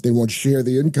demonetized. It's just they won't share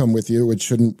the income with you, which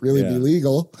shouldn't really be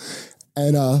legal.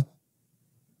 And No,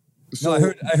 I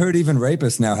heard even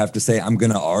rapists now have to say, "I'm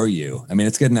going to R you." I mean,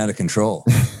 it's getting out of control.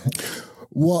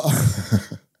 well,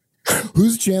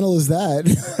 whose channel is that?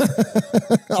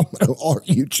 I'm gonna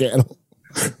argue channel.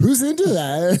 Who's into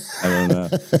that? I don't know.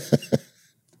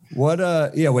 What?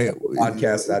 Wait.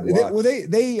 Podcast I'd watch. Well, they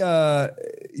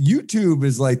YouTube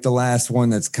is like the last one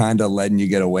that's kind of letting you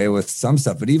get away with some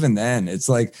stuff. But even then, it's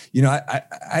like, I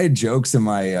had jokes in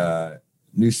my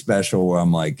new special where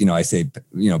I'm like, I say,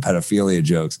 pedophilia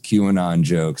jokes, QAnon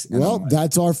jokes. And Well,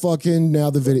 that's our fucking now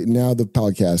the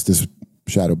podcast is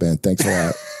shadow banned. Thanks a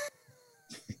lot.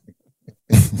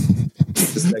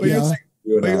 Just Yeah.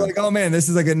 But you're like, oh man, this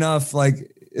is like enough.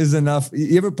 Like, is enough.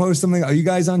 You ever post something? Are you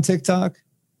guys on TikTok?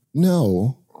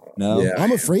 No. No. Yeah.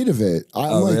 I'm afraid of it.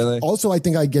 Really? Also, I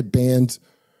think I'd get banned.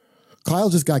 Kyle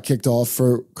just got kicked off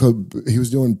he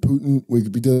was doing Putin. We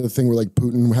did a thing where like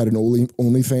Putin had an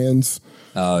OnlyFans.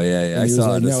 Oh yeah. And I he was saw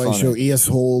like, it. now I It's show funny.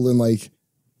 asshole and like,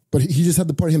 but he just had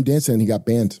the part of him dancing and he got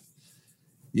banned.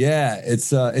 Yeah,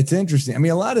 it's interesting. I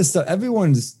mean, a lot of stuff.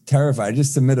 Everyone's terrified. I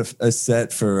just submitted a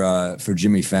set for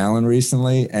Jimmy Fallon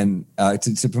recently, and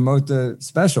to promote the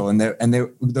special. And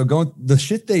they're going, the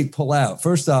shit they pull out.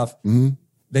 First off,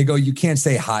 they go, "You can't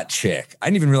say hot chick." I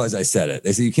didn't even realize I said it.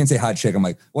 They say you can't say hot chick. I'm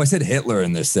like, well, I said Hitler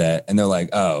in this set, and they're like,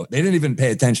 oh, they didn't even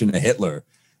pay attention to Hitler.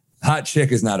 Hot chick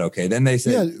is not okay. Then they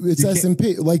say, Yeah, it's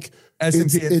S&P. Like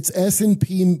S&P. It's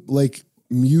S&P like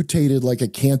mutated like a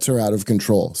cancer out of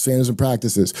control. Standards and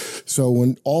practices. So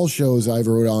when all shows I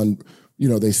ever wrote on,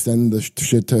 they send the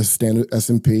shit to standard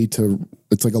S&P to.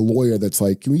 It's like a lawyer that's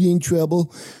like, "Can we get in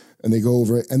trouble?" And they go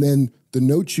over it, and then the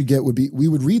notes you get would be, we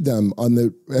would read them on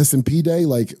the S&P day,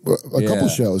 like a couple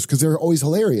shows, because they're always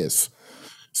hilarious.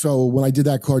 So when I did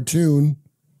that cartoon,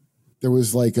 there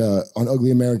was like on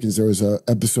Ugly Americans, there was a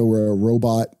episode where a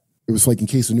robot, it was like in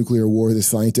case of nuclear war, the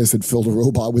scientist had filled a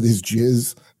robot with his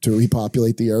jizz to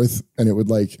repopulate the earth. And it would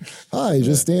like, hi,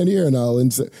 just stand here and I'll,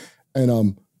 and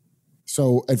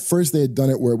so at first they had done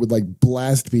it where it would like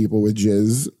blast people with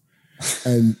jizz.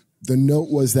 And the note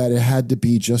was that it had to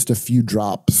be just a few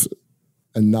drops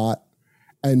and not,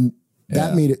 and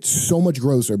that made it so much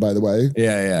grosser, by the way.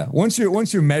 Yeah. Once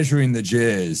you're measuring the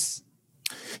jizz.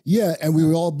 Yeah. And we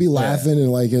would all be laughing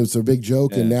and like, it was a big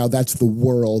joke. And now that's the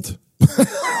world.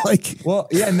 Like, well,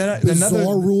 yeah. And then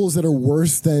bizarre rules that are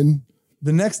worse than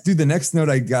the next note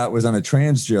I got was on a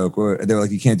trans joke where they were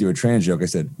like, you can't do a trans joke. I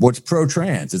said, what's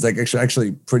pro-trans? It's like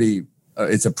actually pretty,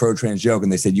 it's a pro-trans joke.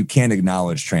 And they said, you can't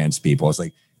acknowledge trans people. It's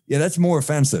like, yeah, that's more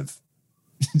offensive.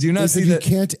 Do you not see that? You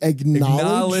can't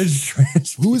acknowledge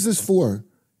trans people. Who is this for?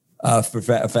 For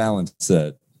Fallon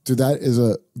said. Dude,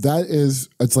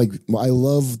 it's like, I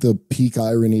love the peak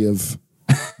irony of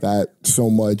that so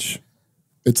much.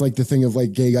 It's like the thing of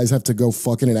like gay guys have to go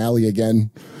fuck in an alley again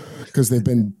because they've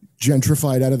been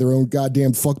gentrified out of their own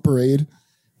goddamn fuck parade.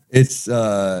 It's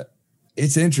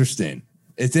interesting.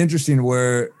 It's interesting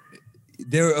where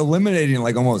they're eliminating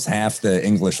like almost half the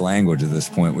English language at this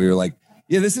point. We were like,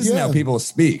 yeah, this isn't how people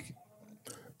speak.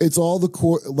 It's all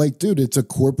the dude, it's a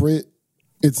corporate.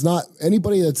 It's not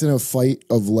anybody that's in a fight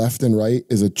of left and right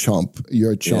is a chump.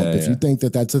 You're a chump. If you think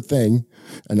that that's a thing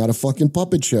and not a fucking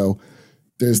puppet show.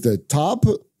 There's the top,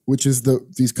 which is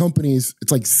these companies.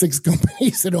 It's like 6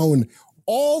 companies that own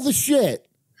all the shit.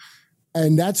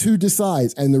 And that's who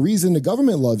decides. And the reason the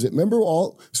government loves it, remember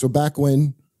so back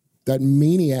when that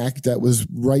maniac that was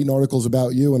writing articles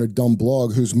about you on a dumb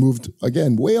blog who's moved,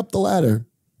 again, way up the ladder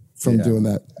from doing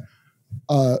that.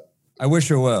 I wish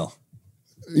her well.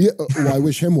 Yeah, well, I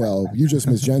wish him well. You just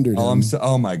misgendered him.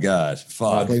 Oh my God.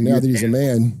 Fuck. Like now that he's a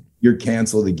man. You're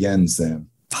canceled again, Sam.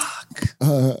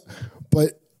 Fuck.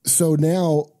 But so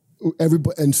now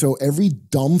everybody, and so every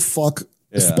dumb fuck,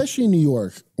 especially in New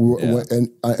York,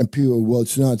 and people, well,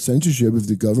 it's not censorship if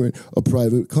the government, a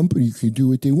private company can do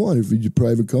what they want if it's a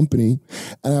private company.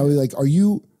 And I was like,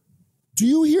 do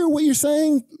you hear what you're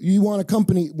saying? You want a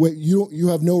company what you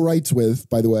have no rights with,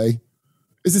 by the way.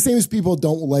 It's the same as people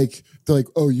don't like, they're like,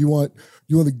 oh, you want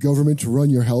the government to run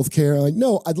your healthcare? I'm like,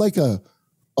 no, I'd like a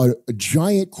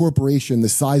giant corporation the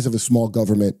size of a small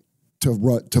government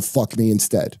to fuck me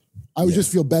instead. I would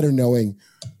just feel better knowing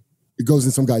it goes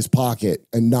in some guy's pocket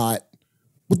and not,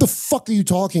 what the fuck are you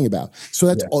talking about? So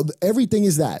that's all, everything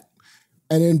is that.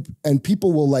 And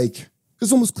people will like,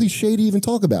 it's almost cliche to even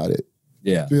talk about it.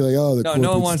 Yeah. Be like, oh,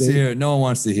 no one wants to hear. No one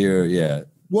wants to hear. Yeah.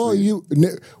 Well,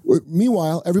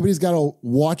 meanwhile, everybody's got to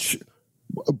watch.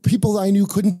 People I knew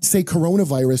couldn't say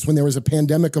coronavirus when there was a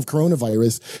pandemic of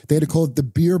coronavirus. They had to call it the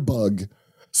beer bug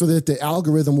so that the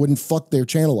algorithm wouldn't fuck their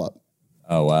channel up.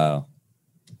 Oh, wow.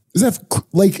 Is that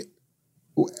like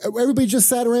everybody just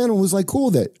sat around and was like cool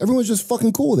with it? Everyone's just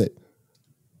fucking cool with it.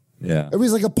 Yeah.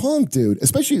 Everybody's like a punk, dude.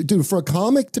 Especially, dude, for a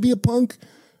comic to be a punk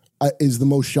is the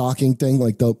most shocking thing.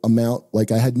 Like the amount,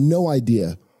 like I had no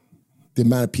idea the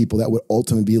amount of people that would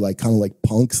ultimately be like kind of like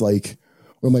punks. Like,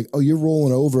 where I'm like, oh, you're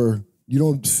rolling over. You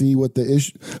don't see what the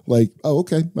issue, like, oh,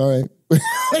 okay. All right.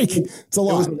 Like, it's a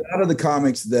lot. There was a lot of the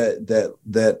comics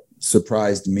that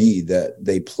surprised me that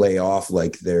they play off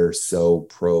like they're so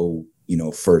pro,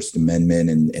 First Amendment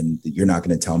and you're not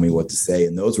going to tell me what to say.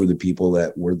 And those were the people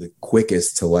that were the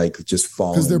quickest to like just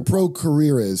fall. Because they're pro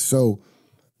career is. So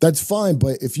that's fine.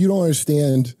 But if you don't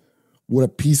understand what a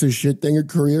piece of shit thing a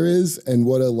career is and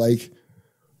what there's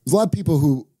a lot of people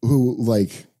who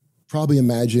like probably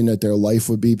imagine that their life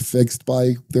would be fixed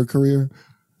by their career,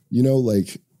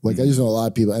 like I just know a lot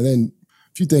of people. And then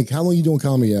if you think, how long are you doing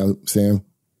comedy now, Sam?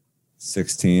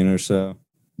 16 or so.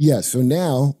 Yeah. So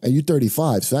now, and you're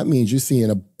 35. So that means you're seeing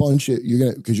a bunch of,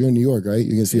 because you're in New York, right?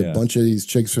 You're going to see a bunch of these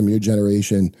chicks from your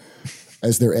generation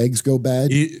as their eggs go bad.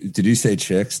 Did you say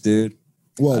chicks, dude?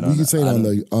 Well, we can say it on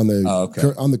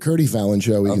the Curdy Fallon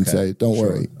show. We can say it. Don't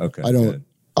worry. Okay. I don't.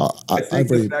 I think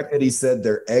the fact that he said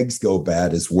their eggs go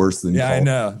bad is worse than. Yeah, I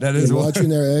know that is watching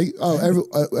their egg. Oh,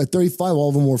 at 35, all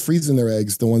of them were freezing their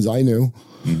eggs. The ones I knew,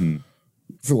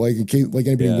 for like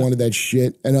anybody wanted that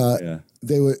shit, and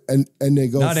they would and they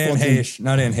go. Not Anne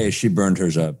Heche. She burned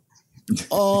hers up.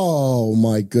 Oh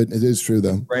my goodness, it is true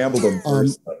though. Scrambled them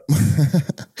first.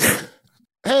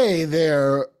 Hey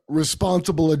there,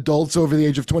 responsible adults over the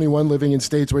age of 21 living in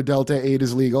states where Delta 8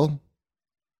 is legal.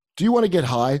 Do you want to get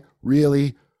high?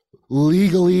 Really?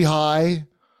 Legally high?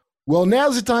 Well,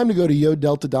 now's the time to go to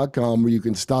yodelta.com where you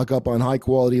can stock up on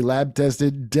high-quality,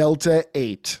 lab-tested Delta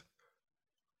 8.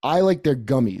 I like their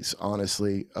gummies,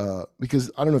 honestly,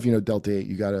 because I don't know if you know Delta 8.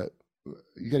 You gotta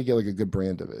get like a good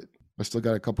brand of it. I still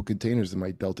got a couple containers of my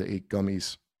Delta 8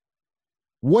 gummies.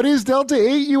 What is Delta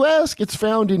 8, you ask? It's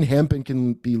found in hemp and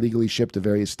can be legally shipped to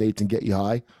various states and get you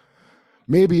high.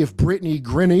 Maybe if Brittany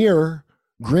Griner,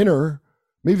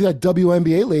 maybe that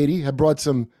WNBA lady had brought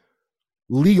some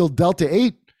legal Delta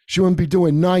 8, she wouldn't be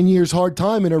doing 9 years hard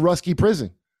time in a Rusky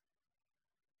prison.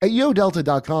 At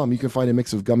yodelta.com, you can find a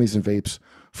mix of gummies and vapes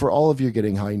for all of your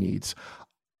getting high needs.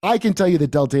 I can tell you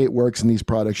that Delta 8 works and these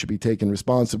products should be taken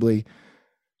responsibly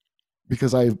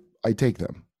because I take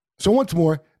them. So once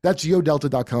more, that's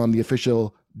yodelta.com, the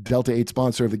official Delta 8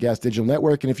 sponsor of the Gas Digital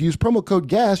Network. And if you use promo code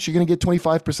GAS, you're going to get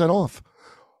 25% off.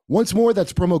 Once more,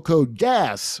 that's promo code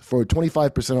GAS for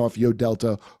 25% off Yo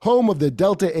Delta, home of the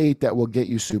Delta 8 that will get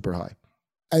you super high.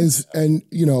 And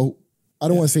you know, I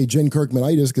don't want to say Jen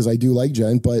Kirkmanitis because I do like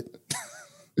Jen, but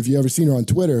if you ever seen her on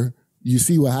Twitter, you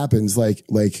see what happens. Like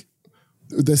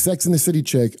the Sex and the City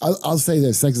chick, I'll say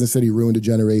this, Sex and the City ruined a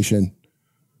generation.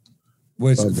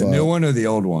 Which, the new one or the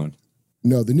old one?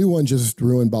 No, the new one just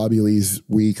ruined Bobby Lee's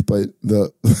week, but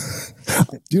do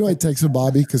you know I texted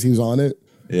Bobby because he was on it?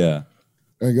 Yeah.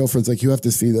 And my girlfriend's like, you have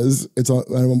to see this. It's on,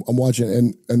 I'm watching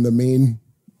it, and the main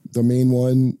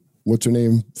one, what's her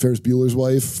name? Ferris Bueller's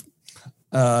wife?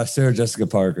 Sarah Jessica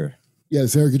Parker. Yeah,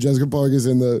 Sarah Jessica Parker's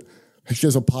she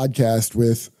has a podcast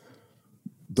with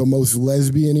the most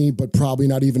lesbian-y, but probably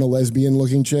not even a lesbian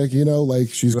looking chick, you know, like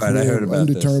she's right, I heard about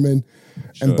undetermined.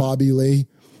 Sure. And Bobby Lee.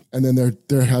 And then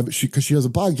because she has a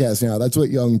podcast now. That's what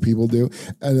young people do.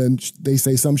 And then they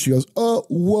say something. She goes,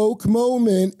 woke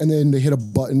moment. And then they hit a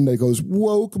button that goes,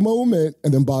 woke moment.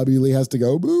 And then Bobby Lee has to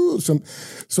go, boo.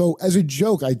 So as a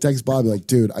joke, I text Bobby like,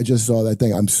 dude, I just saw that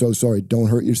thing. I'm so sorry. Don't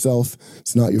hurt yourself.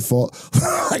 It's not your fault.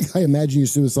 I imagine you're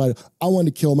suicidal. I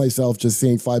wanted to kill myself just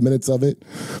seeing 5 minutes of it.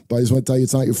 But I just want to tell you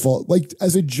it's not your fault. Like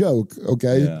as a joke,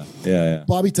 okay? Yeah.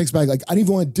 Bobby texts back like, I didn't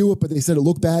even want to do it, but they said it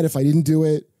looked bad if I didn't do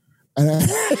it. And I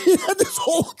had this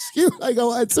whole excuse. I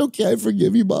go, it's okay. I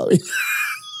forgive you, Bobby.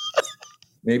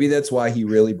 Maybe that's why he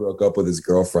really broke up with his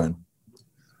girlfriend.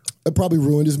 It probably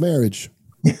ruined his marriage.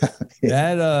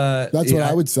 That's what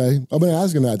I would say. I'm going to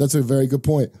ask him that. That's a very good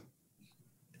point.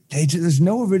 There's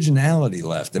no originality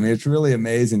left. I mean, it's really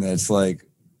amazing that it's like,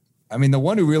 I mean, the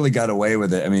one who really got away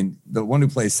with it, I mean, the one who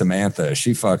plays Samantha,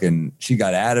 she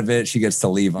got out of it. She gets to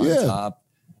leave on top.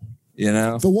 You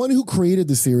know, the one who created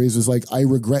the series was like, I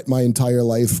regret my entire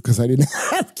life because I didn't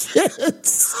have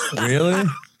kids. Really?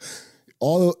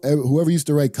 Whoever used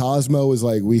to write Cosmo was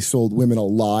like, we sold women a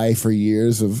lie for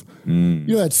years of, you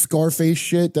know, that Scarface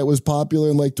shit that was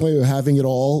popular in like 20, having it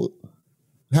all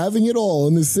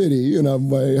in the city. And I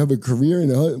have a career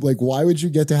and like, why would you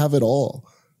get to have it all?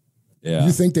 Yeah.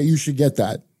 You think that you should get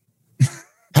that?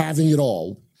 Having it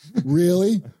all.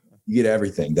 Really? You get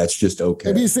everything. That's just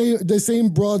okay. Maybe the same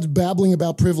broads babbling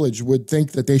about privilege would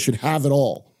think that they should have it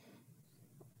all.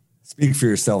 Speak for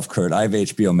yourself, Kurt. I have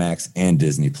HBO Max and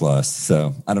Disney Plus,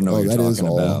 so I don't know what you're talking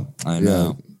about. I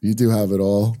know. You do have it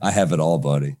all. I have it all,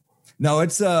 buddy. No,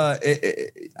 it's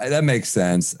that makes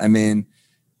sense. I mean,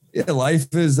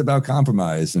 life is about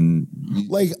compromise, and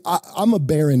like I'm a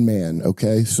barren man.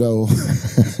 Okay, so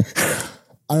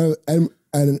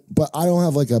but I don't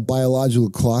have like a biological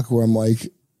clock where I'm like.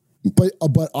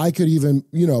 But I could even,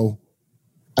 you know,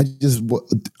 I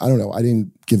don't know. I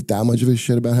didn't give that much of a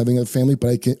shit about having a family,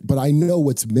 but I know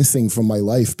what's missing from my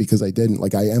life because I didn't.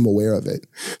 Like I am aware of it.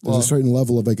 There's a certain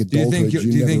level of like adulthood. Do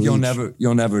you think you'll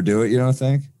never do it? You don't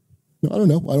think? I don't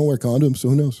know. I don't wear condoms, so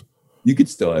who knows? You could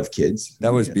still have kids.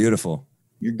 That was beautiful.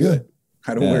 You're good.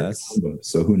 I don't wear a condom,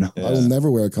 so who knows? I will never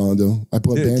wear a condom. I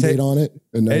put a Band-Aid on it,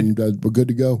 and then we're good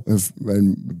to go.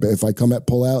 If I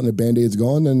pull out and the Band-Aid's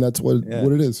gone, then that's what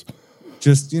it is.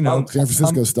 Just, you know. San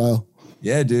Francisco style.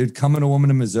 Yeah, dude. Coming a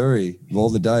woman in Missouri. Roll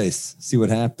the dice. See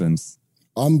what happens.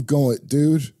 I'm going,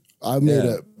 dude. I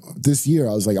made this year,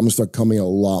 I was like, I'm going to start coming a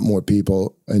lot more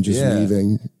people and just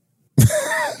leaving.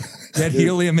 Get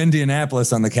Helium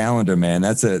Indianapolis on the calendar, man.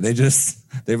 That's it.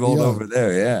 They rolled over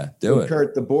there. Yeah, do it.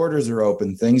 Kurt, the borders are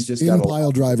open. Things just in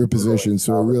pile driver position,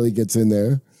 so it really gets in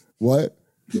there. What?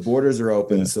 The borders are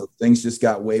open, so things just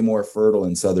got way more fertile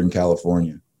in Southern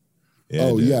California.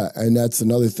 Yeah, and that's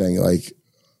another thing. Like,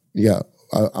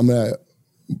 I'm gonna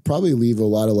probably leave a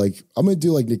lot of like. I'm gonna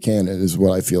do like Nick Cannon is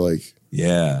what I feel like.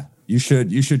 Yeah, you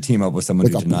should team up with someone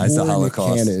who denies the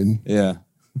Holocaust. Yeah.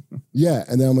 Yeah,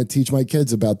 and then I'm going to teach my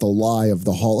kids about the lie of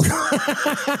the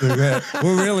Holocaust.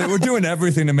 We're doing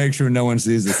everything to make sure no one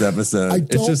sees this episode. I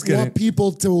don't want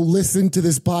people to listen to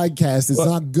this podcast. It's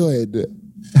not good.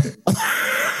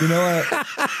 You know what?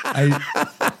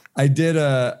 I did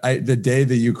the day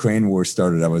the Ukraine war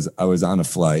started, I was on a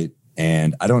flight,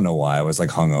 and I don't know why. I was like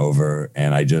hungover,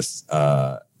 and I just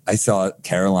I saw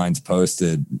Caroline's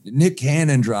posted, Nick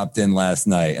Cannon dropped in last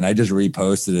night, and I just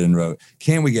reposted it and wrote,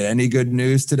 "Can we get any good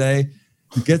news today?"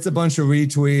 Gets a bunch of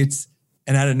retweets,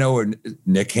 and out of nowhere,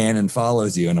 Nick Cannon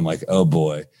follows you, and I'm like, oh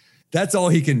boy. That's all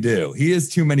he can do. He has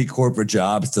too many corporate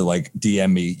jobs to like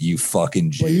DM me, you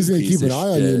fucking Jew. Well, he's going to keep an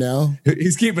eye on you now.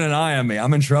 He's keeping an eye on me.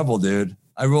 I'm in trouble, dude.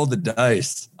 I rolled the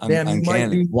dice.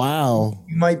 Wow.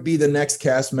 You might be the next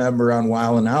cast member on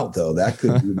Wild 'N Out, though. That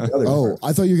could be the other.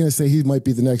 I thought you were going to say he might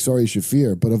be the next Ari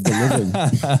Shaffir, but of the living.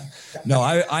 No,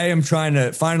 I am trying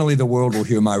to. Finally, the world will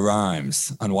hear my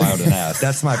rhymes on Wild 'N Out.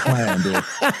 That's my plan, dude.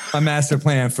 My master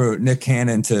plan for Nick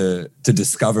Cannon to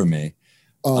discover me.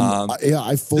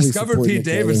 I fully discovered Pete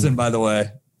Davidson, by the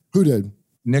way. Who did?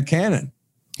 Nick Cannon.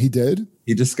 He did?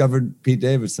 He discovered Pete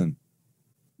Davidson.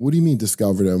 What do you mean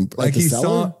discovered him? Like he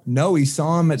saw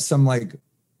him at some like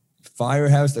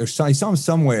firehouse or he saw him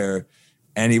somewhere,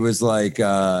 and he was like,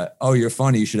 "Oh, you're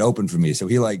funny. You should open for me." So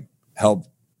he like helped.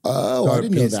 Oh, I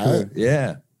didn't know that.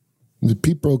 Yeah.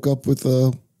 Pete broke up with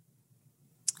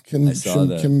Kim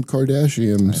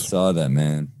Kardashian. I saw that,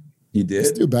 man. He did.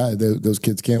 It's too bad. Those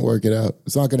kids can't work it out.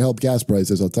 It's not going to help gas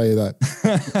prices. I'll tell you that.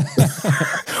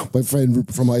 My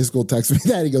friend from high school texted me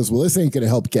that. He goes, "Well, this ain't going to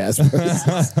help gas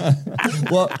prices."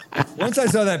 Well, once I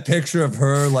saw that picture of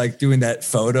her like doing that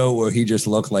photo where he just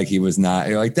looked like he was not,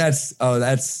 you're like,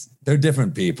 they're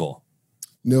different people.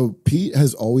 No, Pete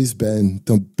has always been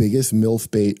the biggest MILF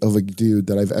bait of a dude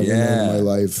that I've ever known in my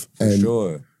life. For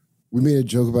sure. We made a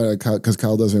joke about it because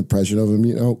Kyle does an impression of him.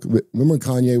 You know, remember when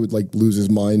Kanye would like lose his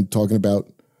mind talking about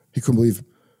he couldn't believe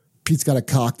Pete's got a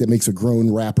cock that makes a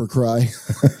grown rapper cry,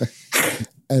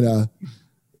 and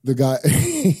the guy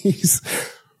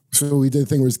so we did a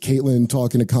thing where it was Caitlyn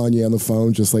talking to Kanye on the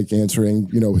phone, just like answering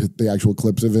the actual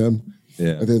clips of him.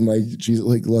 Yeah, and then like Jesus,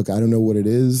 like, look, I don't know what it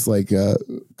is, like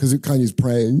because Kanye's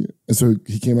praying, and so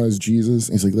he came out as Jesus.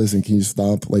 And he's like, listen, can you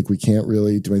stop? Like, we can't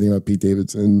really do anything about Pete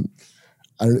Davidson.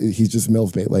 He's just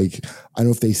MILF bait. Like, I don't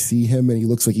know if they see him and he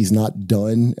looks like he's not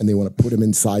done and they want to put him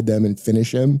inside them and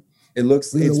finish him. It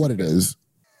looks, you know what it is.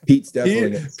 Pete's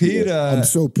definitely Pete. I'm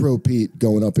so pro Pete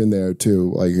going up in there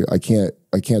too. Like, I can't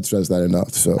stress that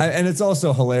enough. So, and it's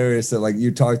also hilarious that like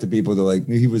you talk to people that like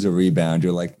he was a rebound.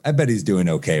 You're like, I bet he's doing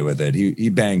okay with it. He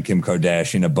banged Kim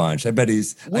Kardashian a bunch. I bet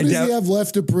he's. What does he have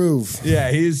left to prove?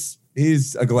 Yeah,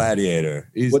 He's a gladiator.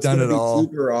 What's done it all.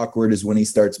 Super awkward is when he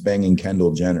starts banging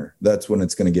Kendall Jenner. That's when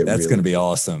it's going to get. That's going to be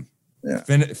awesome. Yeah.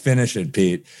 Finish it,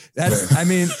 Pete. That's. I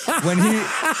mean, when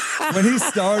he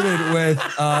started with.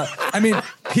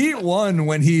 Pete won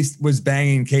when he was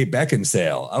banging Kate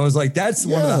Beckinsale. I was like, that's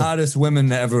one of the hottest women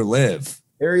to ever live.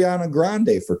 Ariana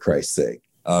Grande, for Christ's sake.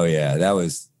 Oh yeah,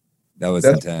 that's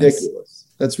intense. Ridiculous.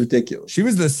 That's ridiculous. She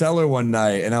was the cellar one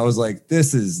night, and I was like,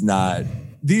 this is not.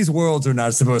 These worlds are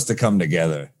not supposed to come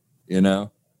together, you know?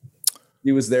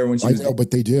 He was there when she was. I know, but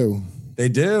they do. They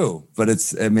do. But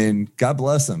God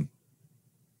bless him.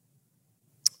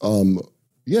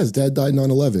 Yeah, his dad died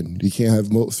 9/11. He can't have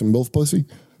some MILF pussy.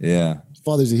 Yeah. His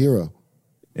father's a hero.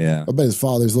 Yeah. I bet his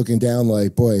father's looking down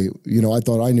like, boy, I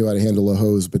thought I knew how to handle a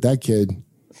hose, but that kid.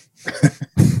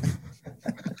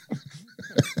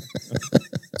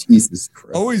 Jesus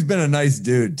Christ. Always been a nice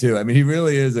dude too. I mean, he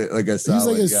really is a solid He's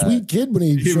like a guy. sweet kid when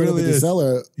he showed really up at the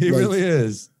cellar. He really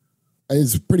is.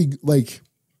 It's pretty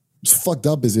it's fucked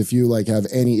up as if you like have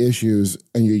any issues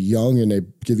and you're young and they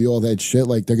give you all that shit.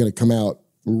 Like they're gonna come out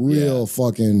real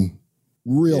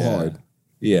hard.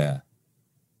 Yeah.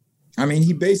 I mean,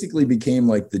 he basically became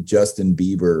like the Justin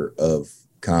Bieber of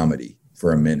comedy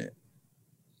for a minute.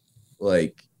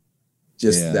 Like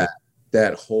just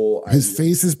that whole his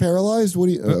face is paralyzed. What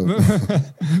do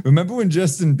you remember when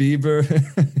Justin Bieber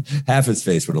half his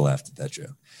face would have laughed at that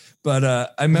joke, but I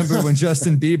remember when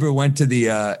Justin Bieber went to the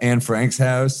Anne Frank's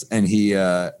house and he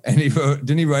wrote,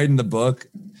 didn't he write in the book,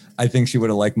 I think she would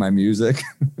have liked my music.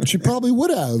 She probably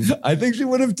would have. I think she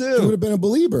would have too. She would have been a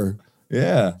believer.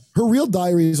 Yeah. Her real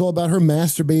diary is all about her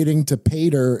masturbating to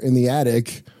Pater in the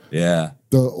attic. Yeah.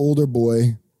 The older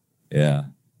boy. Yeah.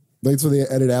 That's where they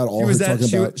edit out all her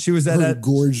talking about she was her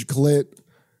gorge clit.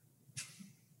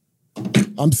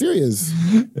 I'm serious.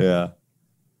 Yeah.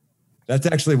 That's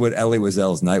actually what Elie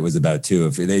Wiesel's Night was about too.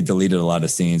 If they deleted a lot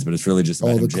of scenes, but it's really just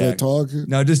about the clit talk?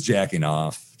 No, just jacking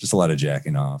off. Just a lot of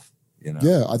jacking off. You know?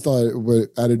 Yeah, I thought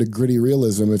it added a gritty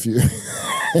realism if you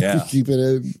Yeah. Keep it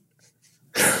in.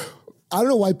 I don't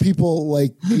know why people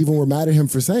like even were mad at him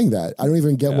for saying that. I don't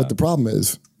even get what the problem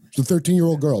is. The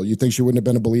 13-year-old girl, you think she wouldn't have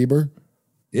been a believer?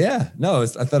 Yeah. No, I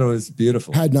thought it was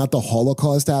beautiful. Had not the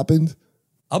Holocaust happened?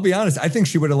 I'll be honest. I think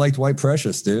she would have liked White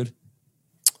Precious, dude.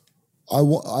 I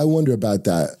wonder about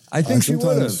that. I think she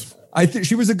would have. I think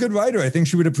she was a good writer. I think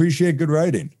she would appreciate good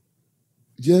writing.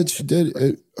 Yeah, she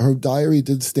did. Her diary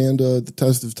did stand the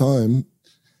test of time.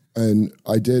 And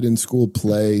I did in school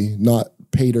play not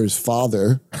Pater's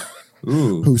father,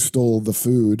 who stole the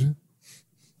food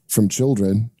from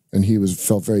children, and he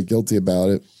felt very guilty about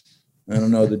it. I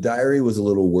don't know. The diary was a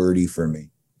little wordy for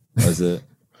me. Was it?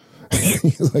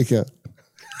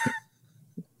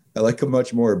 I like a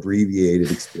much more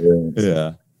abbreviated experience.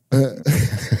 Yeah.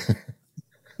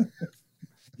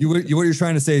 What you're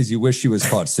trying to say is you wish she was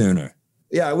caught sooner.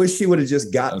 Yeah, I wish she would have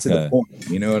just got to the point.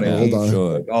 You know what I mean? Hold on.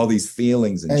 Sure. Like all these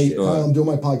feelings and shit. I'm doing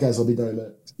my podcast. I'll be done in a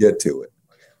minute. Get to it.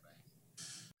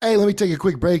 Hey, let me take a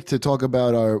quick break to talk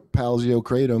about our pals Yo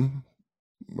Kratom,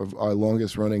 our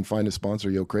longest running finest sponsor,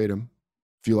 Yo Kratom.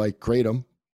 If you like Kratom,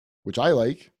 which I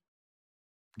like,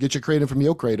 get your Kratom from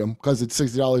Yo Kratom because it's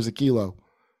 $60 a kilo.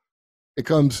 It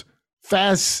comes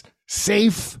fast,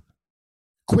 safe,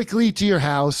 quickly to your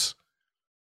house.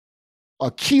 A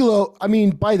kilo, I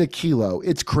mean, by the kilo,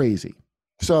 it's crazy.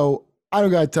 So I don't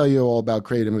got to tell you all about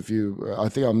Kratom I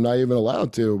think I'm not even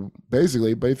allowed to,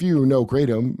 basically. But if you know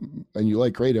Kratom and you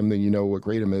like Kratom, then you know what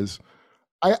Kratom is.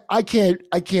 I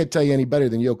can't tell you any better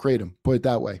than Yo Kratom, put it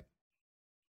that way.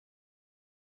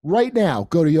 Right now,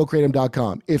 go to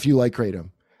YoKratom.com if you like Kratom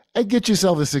and get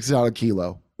yourself a $6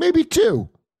 kilo, maybe 2.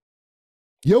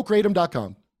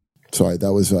 YoKratom.com. Sorry,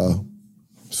 that was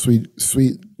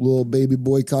sweet little baby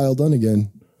boy Kyle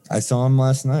Dunnigan. I saw him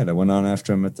last night. I went on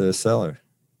after him at the cellar.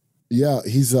 Yeah,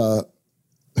 he's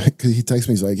because he texts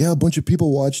me. He's like, yeah, a bunch of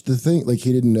people watched the thing. Like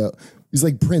he didn't know. He's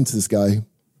like Prince, this guy.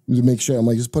 To make sure, I'm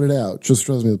like, just put it out. Just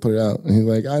trust me to put it out. And he's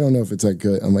like, I don't know if it's that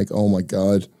good. I'm like, oh my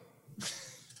god.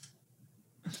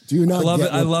 Do you not?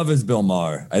 I love his Bill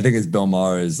Maher. I think his Bill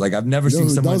Maher is like I've never seen who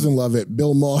someone doesn't love it.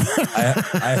 Bill Maher.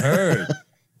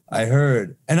 I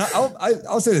heard, and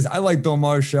I'll say this: I like Bill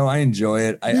Maher's show. I enjoy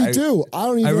it. Me too. I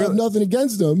don't even have nothing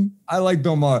against him. I like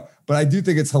Bill Maher, but I do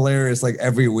think it's hilarious. Like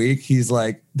every week, he's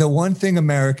like, the one thing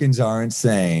Americans aren't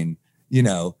saying,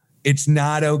 it's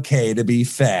not okay to be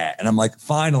fat. And I'm like,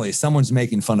 finally, someone's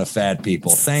making fun of fat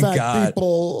people. Thank fat God.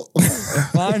 People.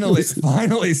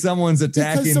 finally, someone's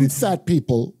attacking because some fat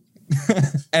people.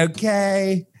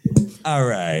 Okay. All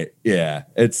right. Yeah.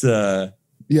 It's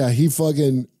yeah. He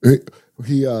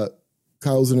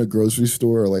Kyle's in a grocery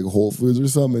store or like Whole Foods or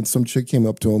something, and some chick came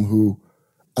up to him who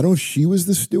I don't know if she was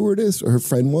the stewardess or her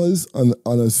friend was on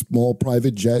a small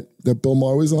private jet that Bill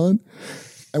Maher was on,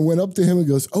 and went up to him and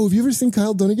goes, "Oh, have you ever seen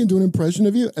Kyle Dunnigan do an impression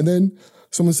of you?" And then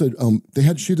someone said, they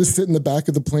had she just sit in the back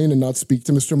of the plane and not speak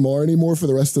to Mr. Maher anymore for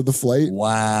the rest of the flight.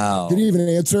 Wow. He didn't even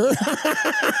answer.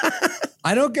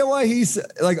 I don't get why he's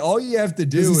like, all you have to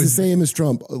do is the same as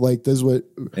Trump. Like, he's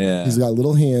got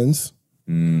little hands.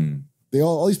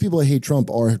 All these people that hate Trump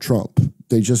are Trump.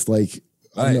 They just like,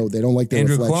 I don't know, they don't like their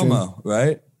Andrew reflection. Cuomo,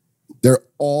 right? They're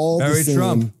all very the same.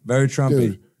 Trump, very Trumpy.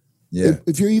 Dude, yeah.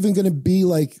 If you're even going to be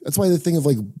like, that's why the thing of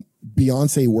like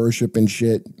Beyonce worship and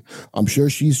shit, I'm sure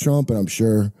she's Trump and I'm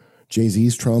sure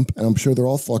Jay-Z's Trump and I'm sure they're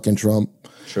all fucking Trump.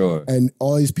 Sure. And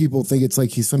all these people think it's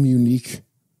like he's some unique,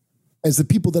 it's the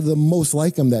people that are the most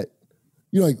like him that,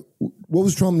 like, what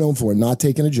was Trump known for? Not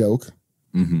taking a joke.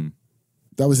 Mm-hmm.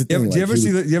 That was the thing. Do you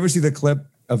ever see the clip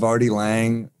of Artie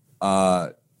Lang?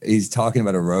 He's talking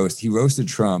about a roast. He roasted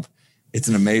Trump. It's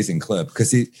an amazing clip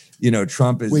because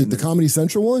Trump is. Wait, the Comedy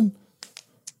Central one?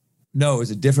 No, it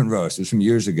was a different roast. It was from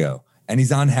years ago. And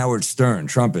he's on Howard Stern.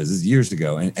 Trump is. This is years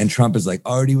ago. And Trump is like,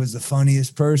 Artie was the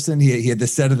funniest person. He had the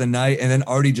set of the night. And then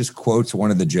Artie just quotes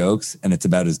one of the jokes and it's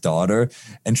about his daughter.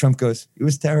 And Trump goes, it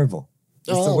was terrible.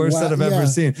 It's the worst set I've ever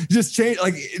seen. Just change,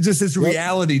 like, just his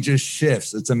reality just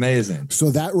shifts. It's amazing.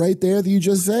 So that right there that you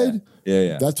just said,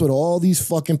 yeah. That's what all these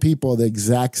fucking people are the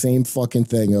exact same fucking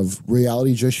thing of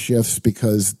reality just shifts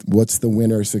because what's the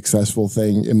winner successful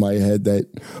thing in my head that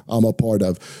I'm a part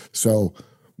of. So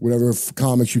whatever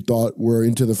comics you thought were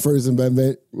into the First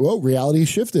Amendment, well, reality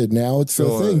shifted. Now it's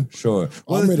a thing. Sure.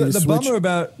 Well, the bummer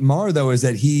about Maher, though, is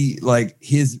that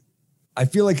I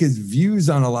feel like his views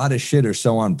on a lot of shit are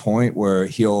so on point where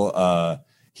he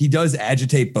does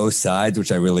agitate both sides,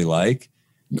 which I really like.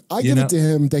 I give it to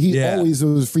him that he always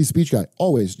was a free speech guy.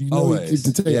 Always. Always.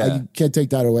 You can't take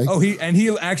that away. Oh, he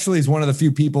actually is one of the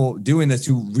few people doing this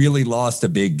who really lost a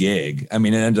big gig. I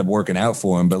mean, it ended up working out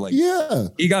for him, but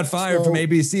he got fired from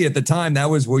ABC at the time. That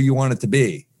was where you want it to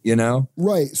be. you know?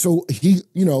 Right. So he,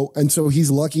 and so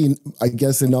he's lucky, I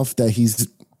guess, enough that he's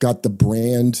got the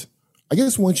brand. I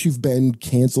guess once you've been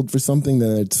canceled for something,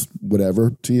 then it's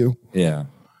whatever to you. Yeah.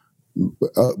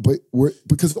 But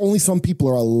because only some people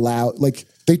are allowed, like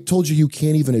they told you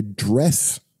can't even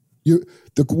address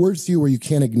the words to you where you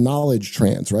can't acknowledge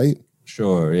trans, right?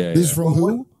 Sure. Yeah. This is from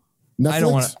who?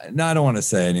 Netflix? I don't want to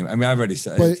say any. I mean, I've already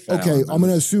said. But okay, I'm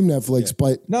going to assume Netflix. Yeah.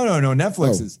 But no.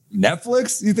 Netflix is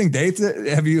Netflix. You think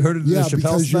have you heard of the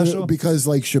Chappelle special? Because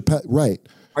like Chappelle, right?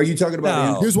 Are you talking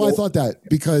about? Here's why I thought that,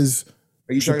 because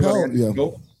are you talking about Andrew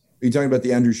Schultz? Are you talking about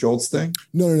the Andrew Schultz thing?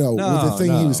 No. The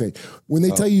thing he was saying when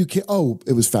they tell you can't. Oh,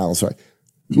 it was Fallon. Sorry,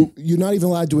 you're not even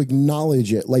allowed to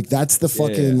acknowledge it. Like that's the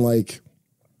fucking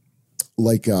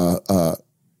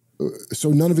So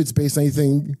none of it's based on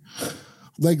anything.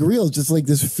 Like real, just like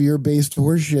this fear-based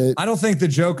horseshit. I don't think the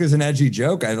joke is an edgy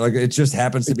joke. It just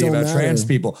happens to be about trans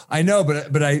people. I know,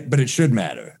 but it should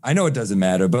matter. I know it doesn't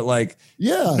matter, but like,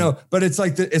 yeah, no, but it's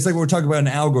like we're talking about an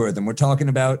algorithm. We're talking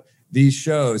about these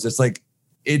shows. It's like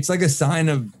a sign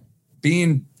of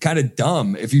being kind of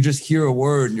dumb if you just hear a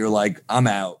word and you're like, I'm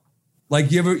out.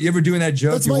 Like you ever doing that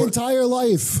joke? That's my entire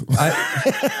life.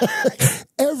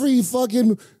 Every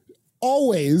fucking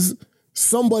always.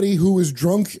 Somebody who is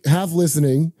drunk, half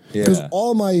listening, because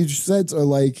all my sets are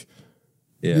like,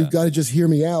 you've got to just hear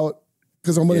me out,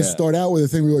 because I'm going to start out with a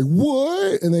thing where you're like,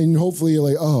 what? And then hopefully you're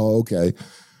like, oh, okay.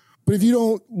 But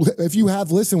if you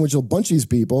have listened, which a bunch of these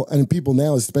people, and people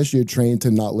now especially are trained to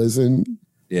not listen,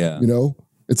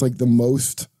 it's like the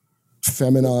most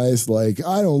feminized, like,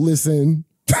 I don't listen.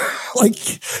 Like,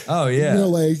 oh, yeah.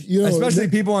 Especially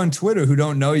people on Twitter who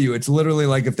don't know you. It's literally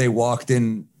like if they walked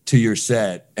in to your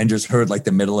set and just heard like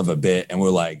the middle of a bit and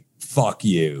we're like, fuck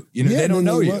you. They don't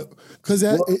know you. Because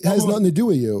it has nothing to do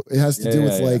with you. It has to do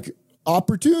with like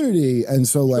opportunity. And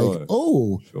so like,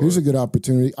 here's a good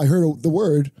opportunity. I heard the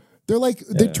word. They're like,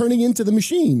 they're turning into the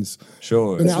machines.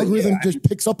 Sure. An algorithm just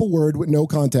picks up a word with no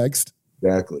context.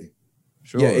 Exactly.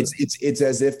 Sure. Yeah, it's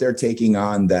as if they're taking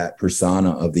on that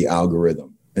persona of the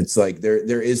algorithm. It's like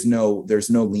there's no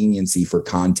leniency for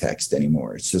context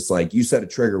anymore. It's just like you said a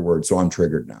trigger word, so I'm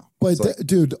triggered now. But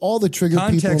dude, all the trigger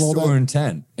context people and all or that,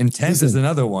 intent. Intent is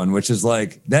another one, which is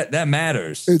like that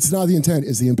matters. It's not the intent;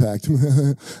 it's the impact.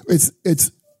 We're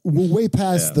way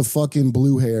past the fucking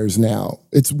blue hairs now.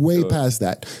 It's way past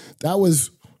that. That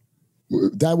was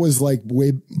like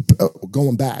way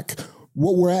going back.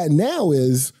 What we're at now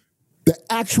is the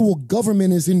actual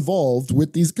government is involved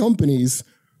with these companies.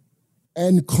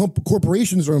 And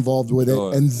corporations are involved with it,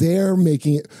 and they're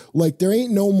making it like there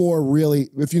ain't no more really.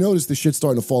 If you notice, the shit's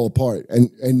starting to fall apart.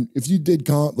 And if you did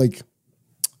not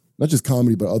just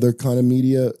comedy, but other kind of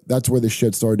media, that's where the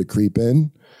shit started to creep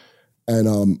in.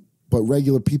 And but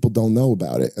regular people don't know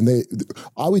about it. And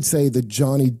I would say the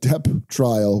Johnny Depp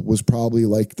trial was probably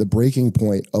like the breaking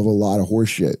point of a lot of horse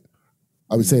shit.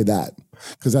 I would say that.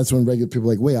 Because that's when regular people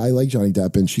are like, wait, I like Johnny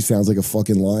Depp, and she sounds like a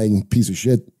fucking lying piece of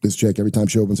shit, this chick, every time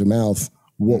she opens her mouth.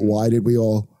 Why did we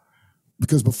all?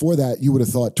 Because before that, you would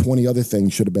have thought 20 other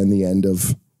things should have been the end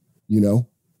of,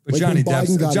 But like Johnny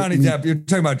Depp, you're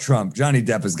talking about Trump. Johnny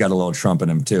Depp has got a little Trump in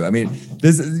him, too. I mean,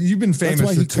 you've been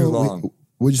famous for too long.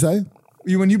 What'd you say?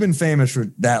 When you've been famous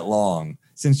for that long,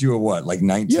 since you were what, like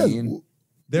 19? Yeah,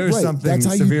 there's something that's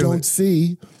how you don't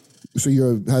see. So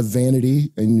you have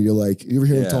vanity, and you're like, you ever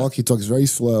hear him talk? He talks very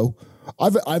slow.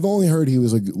 I've only heard he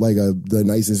was the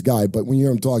nicest guy, but when you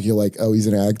hear him talk, you're like, oh, he's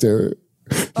an actor.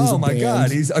 Oh my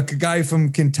God, he's a guy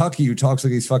from Kentucky who talks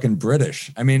like he's fucking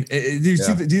British. I mean, there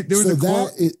was a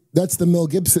quote. That's the Mel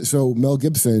Gibson. So Mel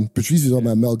Gibson, Patricia's talking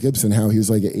about Mel Gibson, how he was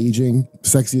like an aging,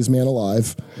 sexiest man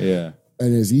alive. Yeah.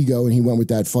 And his ego, and he went with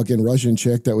that fucking Russian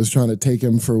chick that was trying to take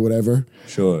him for whatever.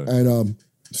 Sure. And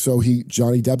so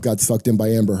Johnny Depp got sucked in by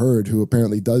Amber Heard, who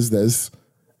apparently does this.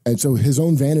 And so his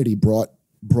own vanity brought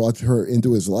her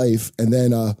into his life. And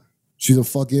then she's a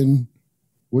fucking,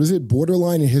 what is it?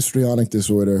 Borderline and histrionic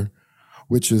disorder,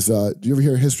 which is, do you ever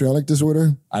hear of histrionic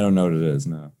disorder? I don't know what it is,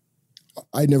 no.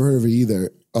 I'd never heard of it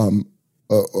either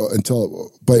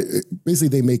but basically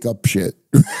they make up shit.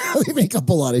 They make up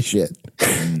a lot of shit.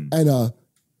 And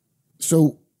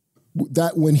so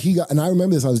that when he got, and I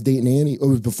remember this, I was dating Annie. It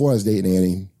was before I was dating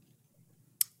Annie.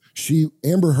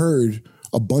 Amber Heard,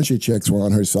 a bunch of chicks were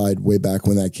on her side way back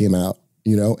when that came out,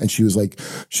 and she was like,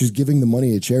 she's giving the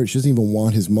money to charity. She doesn't even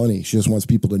want his money. She just wants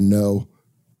people to know.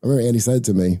 I remember Annie said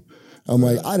to me, I'm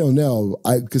like, I don't know.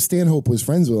 Because Stanhope was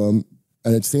friends with him,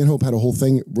 and Stanhope had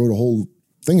wrote a whole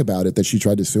thing about it that she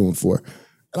tried to sue him for.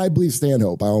 And I believe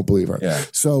Stanhope. I don't believe her. Yeah.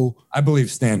 So I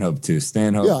believe Stanhope too.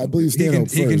 Stanhope. Yeah, I believe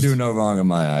Stanhope He can first. do no wrong in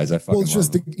my eyes. I fucking well, it's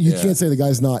just love him. you can't say the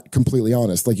guy's not completely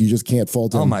honest. Like you just can't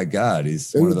fault him. Oh my God,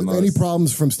 he's one of the most. Any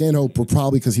problems from Stanhope were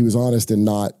probably because he was honest and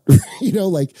not,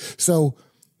 like so.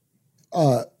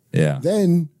 Yeah.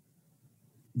 Then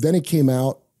it came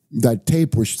out that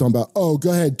tape where she's talking about, oh,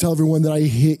 go ahead, tell everyone that I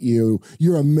hit you.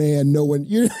 You're a man. No one.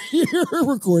 You're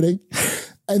recording,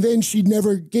 and then she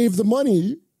never gave the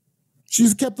money.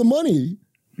 She's kept the money.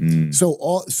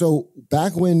 So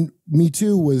back when Me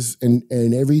Too was, and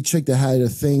every chick that had a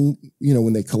thing,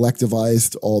 when they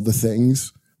collectivized all the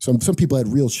things, some people had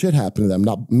real shit happen to them,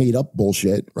 not made up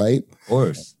bullshit, right? Of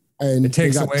course. And it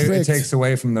takes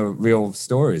away from the real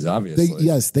stories, obviously.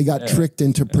 They got tricked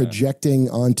into projecting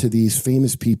onto these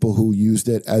famous people who used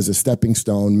it as a stepping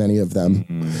stone, many of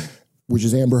them, which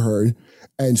is Amber Heard.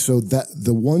 And so that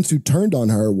the ones who turned on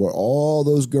her were all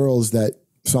those girls that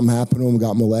something happened to them,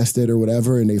 got molested or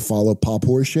whatever, and they follow pop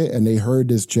horse shit, and they heard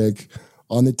this chick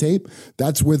on the tape.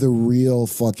 That's where the real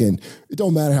fucking, it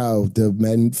don't matter how the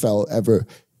men felt ever.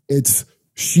 It's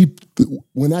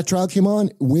when that trial came on,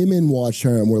 women watched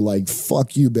her and were like,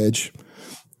 fuck you, bitch.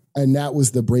 And that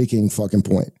was the breaking fucking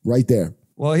point right there.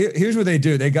 Well, here's what they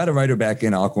do. They got to write her back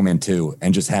in Aquaman 2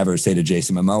 and just have her say to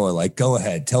Jason Momoa, like, go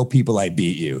ahead, tell people I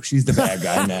beat you. She's the bad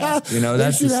guy now.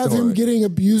 That's they should have him getting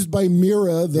abused by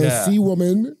Mira, the sea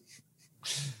woman.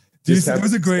 There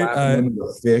was a great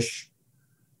fish.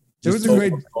 There was a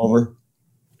great over.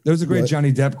 There was a great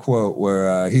Johnny Depp quote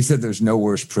where he said there's no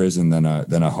worse prison than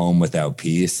a home without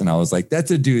peace. And I was like, that's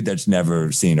a dude that's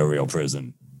never seen a real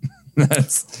prison.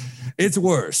 It's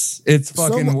worse. It's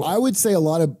fucking. I would say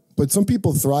but some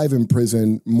people thrive in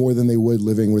prison more than they would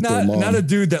living with their mom. Not a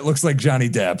dude that looks like Johnny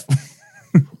Depp.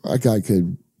 That guy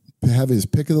could have his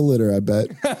pick of the litter, I bet.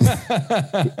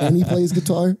 And he plays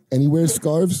guitar and he wears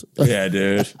scarves. Yeah,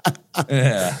 dude.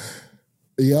 Yeah.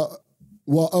 Yeah.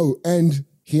 Well, and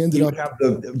he ended up.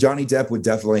 Johnny Depp would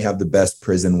definitely have the best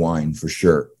prison wine for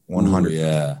sure. 100.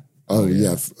 Yeah. Oh,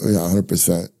 yeah.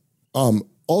 100%.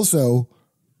 Also,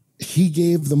 he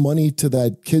gave the money to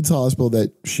that kid's hospital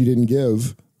that she didn't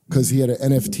give because he had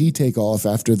an NFT takeoff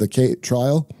after the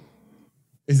trial.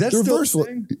 Is that still a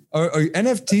thing? Are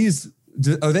NFTs?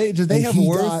 Do they have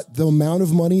worth? Got the amount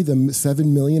of money, the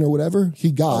 $7 million or whatever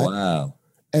he got. Oh, wow.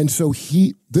 And so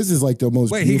this is like the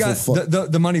most. Wait, he got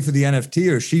the money for the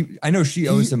NFT, or she? I know she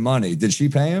owes him money. Did she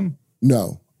pay him?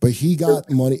 No, but he got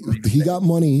money. He got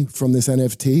money from this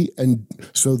NFT, and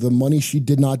so the money she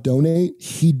did not donate,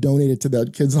 he donated to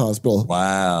that kid's hospital.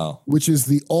 Wow, which is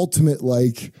the ultimate.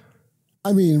 Like,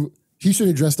 I mean, he should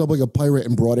have dressed up like a pirate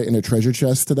and brought it in a treasure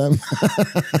chest to them.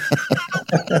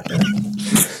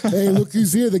 Hey, look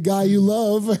who's here, the guy you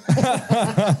love.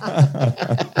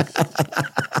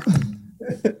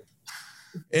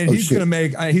 And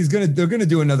they're gonna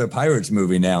do another Pirates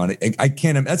movie now, and I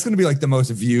can't. That's gonna be like the most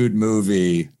viewed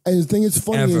movie. And the thing is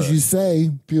funny ever. as you say,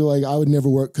 people are like, I would never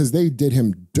work because they did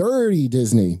him dirty.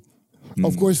 Disney,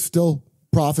 of course, still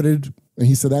profited, and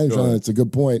he said that. Sure. It's a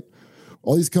good point.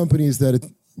 All these companies that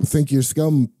think you're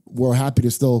scum were happy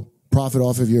to still profit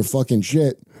off of your fucking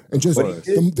shit, and just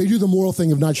they do the moral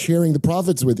thing of not sharing the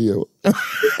profits with you.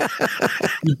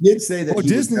 He did say that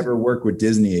he would never work with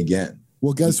Disney again.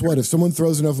 Well, guess what? If someone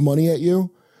throws enough money at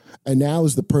you, and now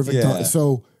is the perfect time.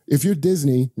 So if you're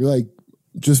Disney, you're like,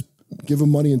 just give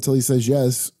him money until he says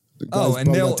yes.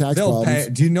 And they'll pay.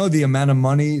 Do you know the amount of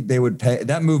money they would pay?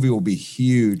 That movie will be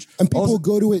huge. And people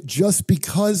go to it just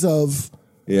because of,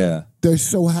 they're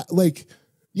so,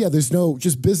 there's no,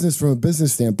 just business from a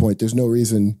business standpoint, there's no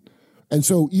reason. And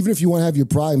so even if you want to have your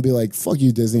pride and be like, fuck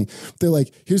you, Disney, they're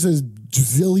like, here's $1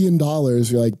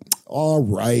 zillion. You're like, all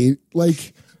right.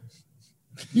 Like,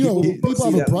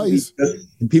 people have a price.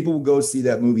 People will go see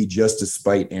that movie just to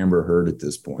spite Amber Heard at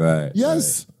this point. Right.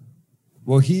 Yes. Right.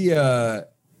 Well,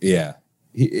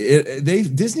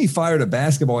 Disney fired a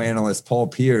basketball analyst, Paul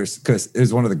Pierce, because it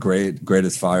was one of the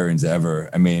greatest firings ever.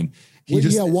 I mean,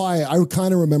 why? I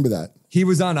kind of remember that. He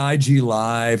was on IG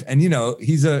Live, and he's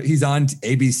on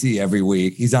ABC every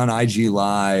week. He's on IG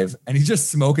Live, and he's just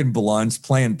smoking blunts,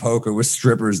 playing poker with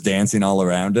strippers dancing all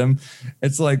around him.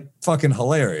 It's like fucking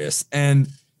hilarious. And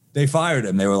they fired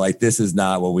him. They were like, "This is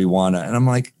not what we want." And I'm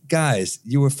like, guys,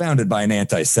 you were founded by an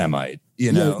anti-Semite.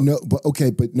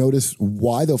 But notice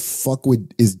why the fuck why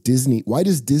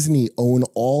does Disney own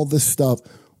all the stuff?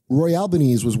 Roy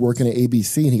Albanese was working at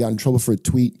ABC, and he got in trouble for a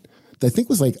tweet that I think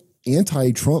was like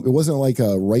anti-Trump. It wasn't like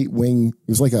a right wing. It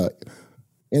was like a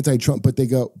anti-Trump. But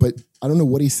I don't know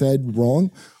what he said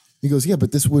wrong. He goes, yeah,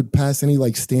 but this would pass any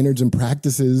like standards and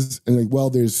practices. And like, well,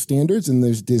 there's standards and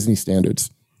there's Disney standards.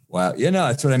 Wow,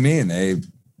 that's what I mean.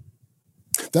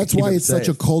 That's keep why him it's such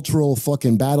a safe. cultural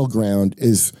fucking battleground.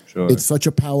 Is Sure. It's such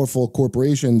a powerful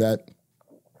corporation that,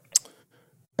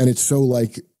 and it's so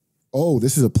like, oh,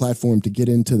 this is a platform to get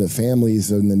into the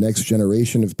families and the next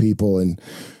generation of people, and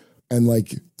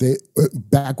like they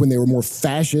back when they were more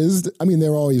fascist. I mean,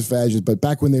 they're always fascist, but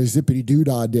back when they're zippity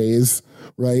doodah days,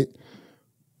 right?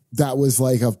 That was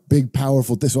like a big,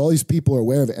 powerful. This all these people are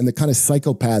aware of it, and the kind of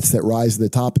psychopaths that rise to the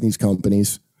top in these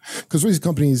companies, because these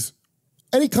companies,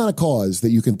 any kind of cause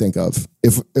that you can think of,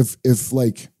 if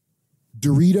like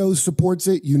Doritos supports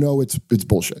it, you know it's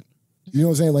bullshit. You know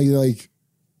what I'm saying? Like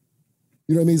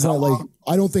you know what I mean? It's not like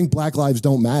I don't think Black Lives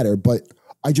don't matter, but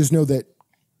I just know that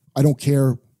I don't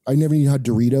care. I never knew how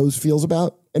Doritos feels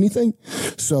about anything.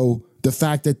 So the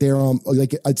fact that they're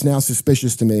like it's now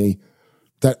suspicious to me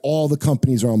that all the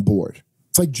companies are on board.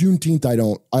 It's like Juneteenth. I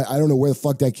don't know where the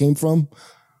fuck that came from,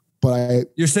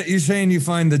 but You're saying you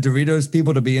find the Doritos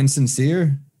people to be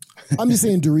insincere? I'm just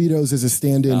saying Doritos is a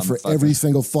stand-in for every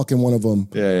single fucking one of them.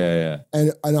 Yeah.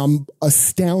 And I'm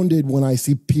astounded when I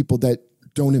see people that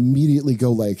don't immediately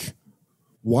go like,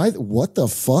 why, what the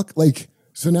fuck? Like,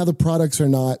 so now the products are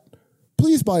not,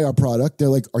 please buy our product. They're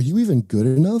like, are you even good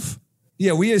enough?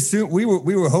 Yeah, we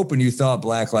were hoping you thought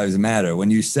Black Lives Matter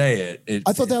when you say it.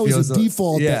 I thought that was a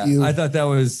default. Yeah, that you. I thought that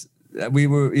was we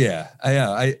were. Yeah,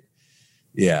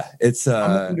 It's.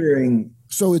 I'm wondering.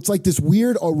 So it's like this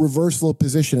weird reversal of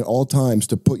position at all times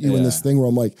to put you in this thing where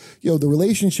I'm like, yo, the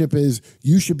relationship is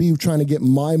you should be trying to get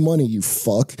my money, you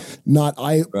fuck, not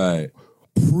I. Right.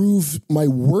 Prove my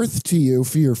worth to you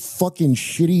for your fucking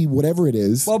shitty whatever it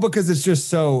is. Well, because it's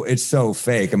so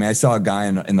fake. I mean, I saw a guy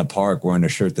in the park wearing a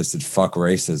shirt that said "fuck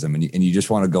racism," and you just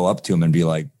want to go up to him and be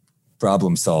like,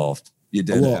 "Problem solved. You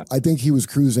did it." I think he was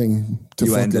cruising to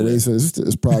fuck a racist.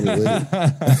 Is probably.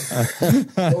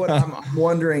 I'm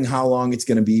wondering how long it's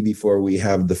going to be before we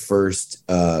have the first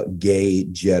gay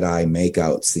Jedi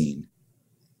makeout scene.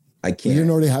 I can't. You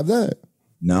didn't already have that?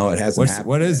 No, it hasn't happened.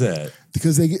 What is that?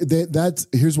 Because that's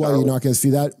here's why you're not going to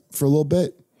see that for a little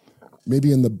bit.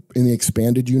 Maybe in the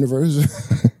expanded universe,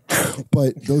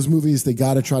 but those movies they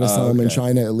got to try to sell them in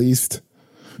China at least.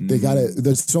 They got to.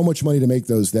 There's so much money to make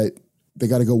those that they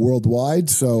got to go worldwide.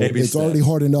 So it's already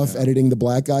hard enough editing the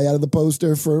black guy out of the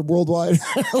poster for worldwide.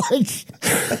 like,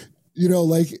 you know,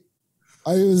 like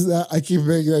I keep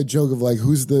making that joke of like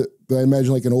I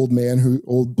imagine like an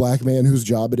old black man whose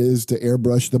job it is to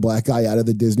airbrush the black guy out of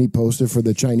the Disney poster for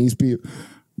the Chinese people.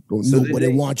 Nobody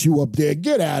wants you up there.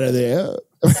 Get out of there.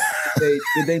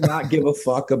 Did they not give a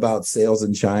fuck about sales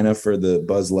in China for the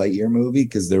Buzz Lightyear movie?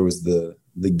 Because there was the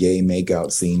gay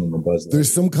makeout scene in the Buzz Lightyear.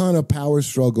 There's some kind of power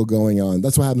struggle going on.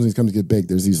 That's what happens when these companies get big.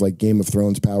 There's these like Game of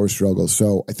Thrones power struggles.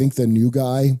 So I think the new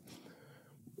guy,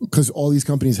 because all these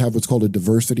companies have what's called a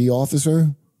diversity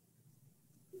officer.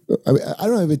 I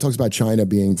don't know if it talks about China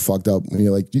being fucked up. And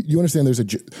you're like, you understand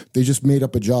they just made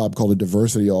up a job called a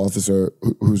diversity officer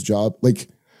whose job,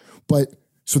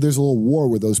 so there's a little war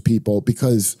with those people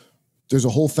because there's a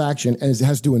whole faction and it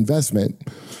has to do investment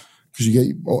because you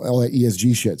get all that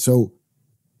ESG shit. So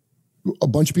a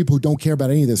bunch of people who don't care about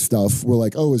any of this stuff were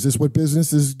like, oh, is this what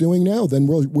business is doing now? Then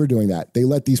we're doing that. They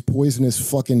let these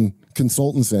poisonous fucking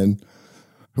consultants in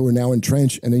who are now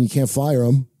entrenched and then you can't fire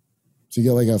them. So you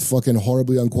get like a fucking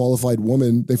horribly unqualified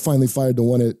woman. They finally fired the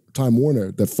one at Time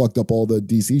Warner that fucked up all the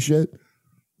DC shit.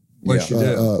 What'd she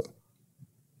do?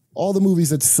 All the movies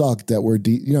that sucked that were,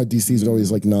 DC's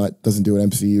always like doesn't do an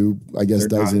MCU, I guess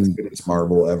doesn't. It's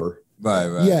Marvel ever.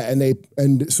 Right. Yeah,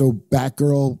 and so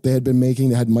Batgirl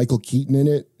they had Michael Keaton in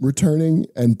it returning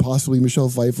and possibly Michelle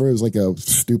Pfeiffer. It was like a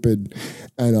stupid,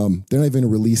 and they're not even going to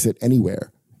release it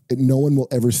anywhere. No one will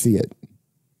ever see it.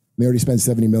 They already spent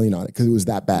 $70 million on it because it was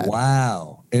that bad.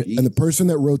 Wow. And the person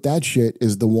that wrote that shit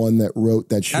is the one that wrote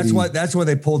that shit. That's why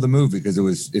they pulled the movie because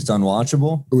it's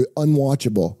unwatchable. It was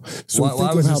unwatchable. So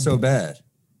why was it so bad?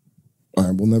 All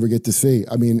right, we'll never get to see.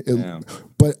 I mean,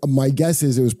 but my guess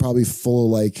is it was probably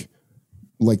full of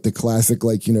like the classic,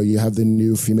 like, you have the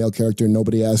new female character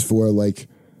nobody asked for, like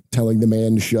telling the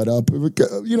man to shut up.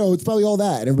 It's probably all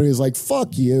that. And everybody's like,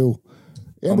 fuck you.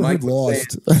 Amber Heard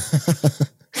lost.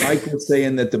 Mike was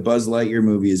saying that the Buzz Lightyear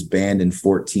movie is banned in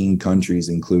 14 countries,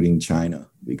 including China,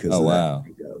 because of that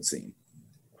breakout scene.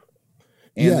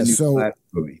 And the new Flash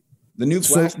movie. The new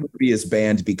Flash movie is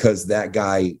banned because that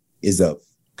guy is a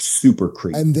super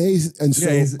creep. Is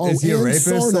he a rapist?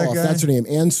 Sarnoff, that's her name.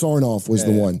 Ann Sarnoff was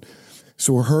the one.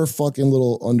 So her fucking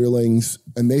little underlings,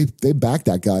 and they backed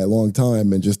that guy a long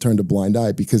time and just turned a blind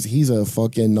eye because he's a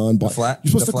fucking non-binary.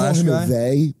 You're supposed to call him a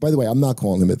they. By the way, I'm not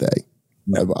calling him a they.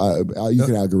 No. You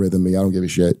can algorithm me. I don't give a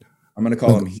shit. I'm going to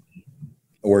call him he.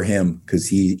 or him, because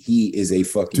he is a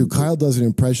fucking dude. Kyle does an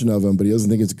impression of him, but he doesn't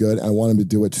think it's good. I want him to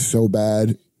do it so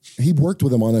bad. He worked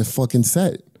with him on a fucking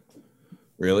set.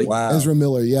 Really? Wow. Ezra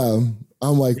Miller, yeah.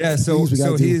 I'm like, Yeah, so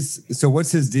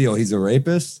what's his deal? He's a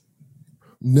rapist?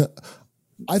 No,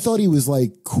 I thought he was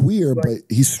like queer, but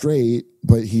he's straight.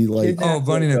 But he like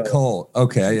running a cult.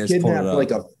 Okay, I just pulled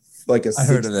it up. like a I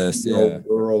heard of this, yeah.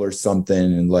 girl or something,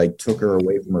 and like took her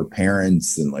away from her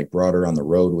parents and like brought her on the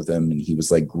road with him, and he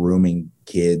was like grooming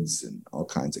kids and all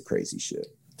kinds of crazy shit.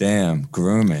 Damn,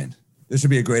 grooming. This would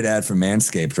be a great ad for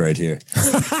Manscaped right here.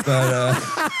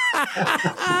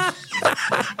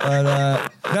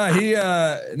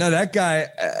 No, that guy,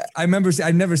 I remember,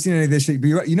 I've never seen any of this shit.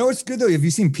 But you know what's good though? Have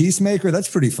you seen Peacemaker? That's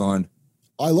pretty fun.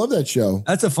 I love that show.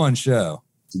 That's a fun show.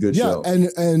 It's a good show.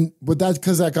 But that's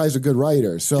because that guy's a good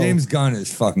writer. So James Gunn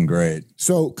is fucking great.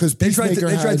 So because they tried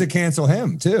to cancel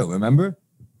him too. Remember?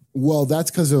 Well, that's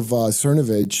because of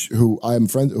Cernovich, who I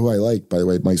like, by the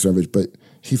way, Mike Cernovich, but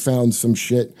he found some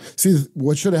shit. See,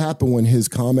 what should have happened when his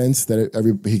comments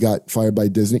that he got fired by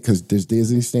Disney, because there's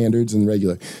Disney standards and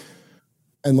regular.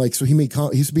 And like, so he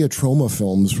used to be a Trauma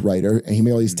Films writer, and he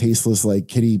made all these tasteless, like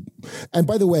kitty. And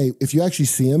by the way, if you actually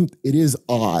see him, it is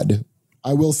odd.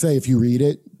 I will say, if you read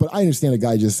it, but I understand a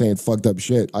guy just saying fucked up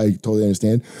shit. I totally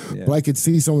understand. Yeah. But I could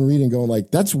see someone reading going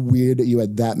like, that's weird that you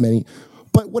had that many.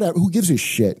 But whatever, who gives a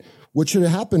shit? What should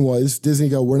have happened was Disney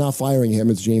go, we're not firing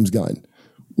him. It's James Gunn.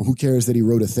 Who cares that he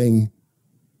wrote a thing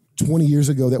 20 years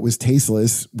ago that was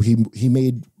tasteless? He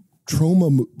made Tromeo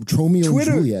and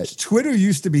Juliet. Twitter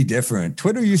used to be different.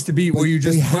 Twitter used to be where you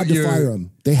just they had to fire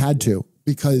him. They had to,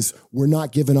 because we're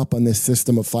not giving up on this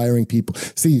system of firing people.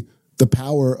 See, the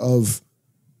power of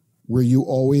where you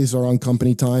always are on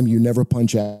company time, you never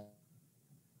punch out.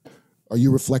 Are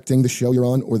you reflecting the show you're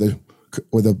on or the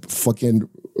fucking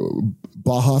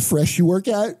Baja Fresh you work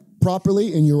at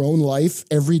properly in your own life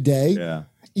every day? Yeah.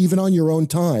 Even on your own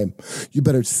time, you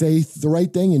better say the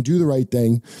right thing and do the right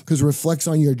thing, because it reflects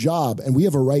on your job. And we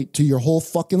have a right to your whole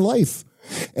fucking life.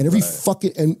 And every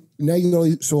fucking, and now you know,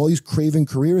 so all these craven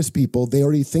careerist people, they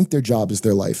already think their job is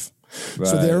their life. Right.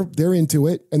 So they're into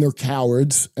it, and they're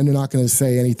cowards, and they're not going to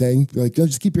say anything. They're like,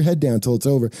 just keep your head down till it's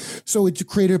over. So it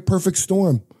created a perfect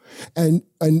storm, and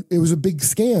it was a big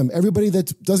scam. Everybody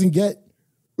that doesn't get,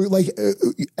 like,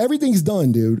 everything's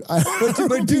done, dude.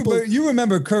 But you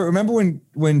remember, Kurt, remember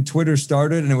when Twitter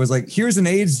started and it was like, here's an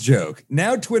AIDS joke.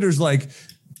 Now Twitter's like,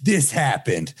 this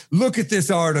happened. Look at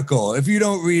this article. If you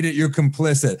don't read it, you're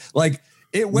complicit. Like,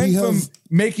 it went from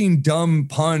making dumb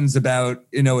puns about,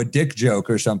 a dick joke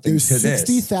or something to this.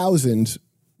 60,000,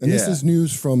 and this is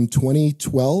news from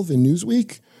 2012 in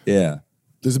Newsweek. Yeah.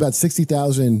 There's about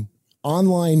 60,000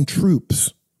 online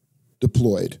troops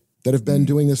deployed that have been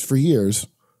doing this for years.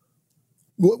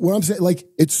 What I'm saying, like,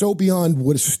 it's so beyond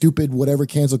what is stupid, whatever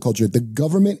cancel culture. The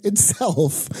government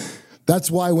itself,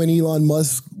 that's why when Elon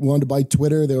Musk wanted to buy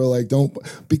Twitter, they were like, don't,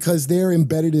 because they're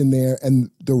embedded in there, and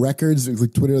the records,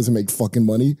 like, Twitter doesn't make fucking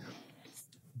money.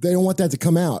 They don't want that to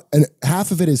come out. And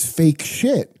half of it is fake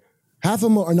shit. Half of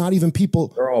them are not even people.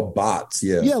 They're all bots,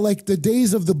 yeah. Yeah, like the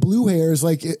days of the blue hairs,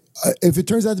 like if it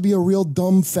turns out to be a real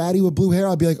dumb fatty with blue hair,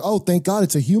 I'll be like, oh, thank God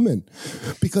it's a human.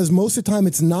 Because most of the time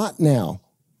it's not now.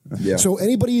 Yeah. So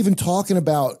anybody even talking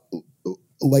about,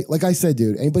 like I said,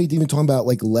 dude, anybody even talking about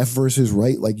like left versus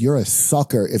right, like you're a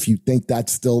sucker if you think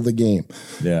that's still the game.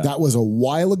 Yeah. That was a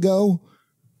while ago.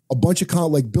 A bunch of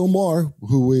like Bill Maher,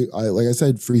 who like I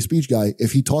said, free speech guy,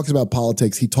 if he talks about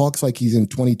politics, he talks like he's in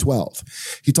 2012.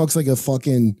 He talks like a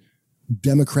fucking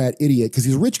Democrat idiot because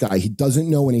he's a rich guy. He doesn't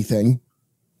know anything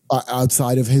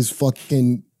outside of his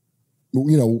fucking,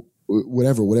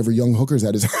 whatever young hookers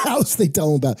at his house they tell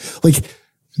him about. Like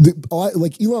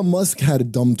Elon Musk had a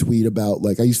dumb tweet about,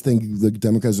 like, I used to think the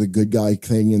Democrats are a good guy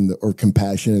thing or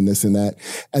compassion and this and that.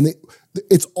 And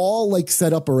it's all like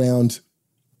set up around,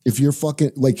 if you're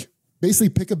fucking, like, basically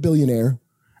pick a billionaire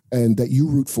and that you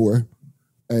root for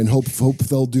and hope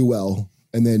they'll do well.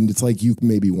 And then it's like you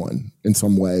maybe won in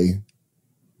some way.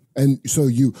 And so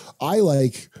I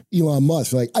like Elon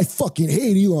Musk. Like, I fucking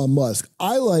hate Elon Musk.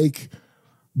 I like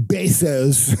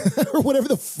Bezos or whatever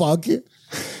the fuck.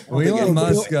 Well,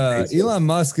 Elon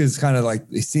Musk is kind of like,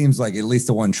 he seems like at least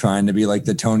the one trying to be like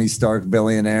the Tony Stark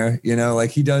billionaire,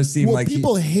 like he does seem like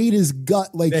people hate his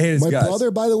gut. Like my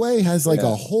brother, by the way, has like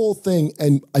a whole thing,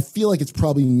 and I feel like it's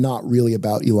probably not really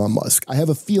about Elon Musk. I have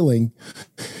a feeling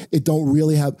it don't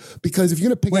really have, because if you're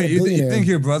going to pick a billionaire. You think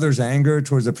your brother's anger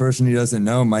towards a person he doesn't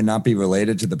know might not be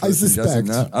related to the person he doesn't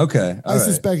know? Okay. I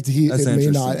suspect it may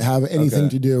not have anything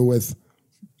to do with,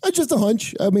 it's just a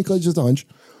hunch. I mean, it's just a hunch.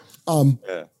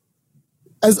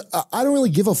 As I don't really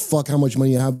give a fuck how much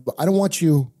money you have, but I don't want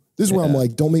you. This is where I'm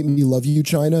like, don't make me love you,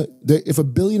 China. If a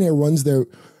billionaire runs their,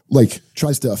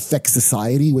 tries to affect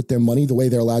society with their money the way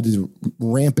they're allowed to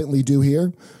rampantly do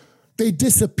here, they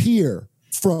disappear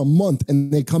for a month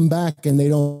and they come back and they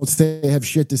don't have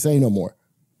shit to say no more.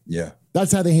 Yeah.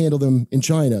 That's how they handle them in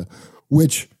China,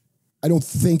 which I don't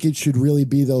think it should really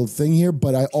be the thing here,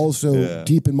 but I also,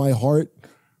 deep in my heart,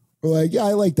 like, yeah,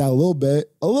 I like that a little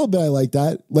bit. A little bit I like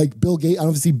that. Like Bill Gates, I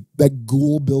don't see that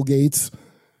ghoul Bill Gates.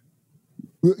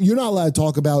 You're not allowed to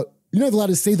talk about, you're not allowed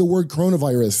to say the word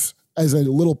coronavirus as a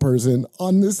little person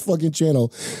on this fucking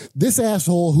channel. This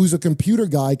asshole who's a computer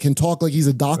guy can talk like he's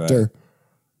a doctor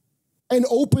and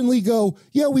openly go,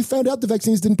 yeah, we found out the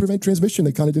vaccines didn't prevent transmission.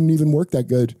 They kind of didn't even work that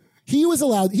good. He's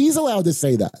allowed to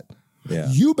say that. Yeah.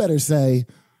 You better say,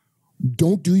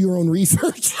 don't do your own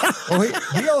research. Well,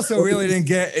 he also really didn't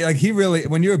get,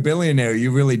 when you're a billionaire, you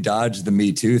really dodged the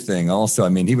Me Too thing also. I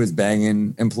mean, he was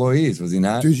banging employees, was he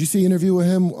not? Did you see an interview with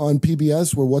him on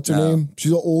PBS where what's her name?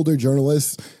 She's an older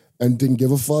journalist and didn't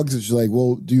give a fuck. So she's like,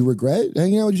 well, do you regret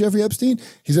hanging out with Jeffrey Epstein?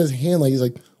 He says, he's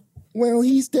like, well,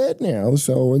 he's dead now.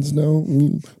 So it's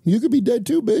you could be dead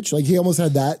too, bitch. Like he almost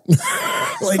had that.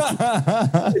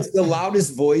 It's the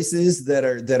loudest voices that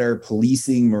are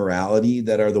policing morality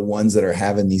that are the ones that are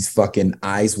having these fucking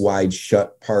eyes wide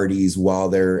shut parties while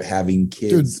they're having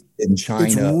kids in China.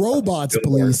 It's robots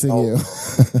policing you.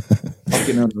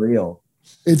 Fucking unreal.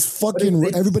 It's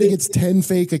fucking everybody gets 10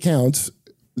 fake accounts.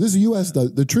 This is US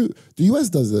does the US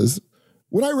does this.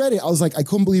 When I read it, I was like, I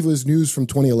couldn't believe it was news from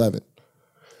 2011.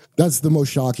 That's the most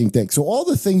shocking thing. So all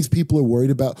the things people are worried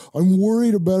about, I'm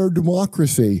worried about our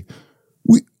democracy.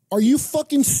 Are you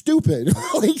fucking stupid?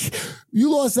 Like, you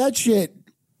lost that shit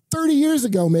 30 years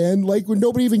ago, man. Like, when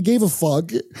nobody even gave a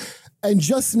fuck. And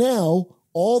just now,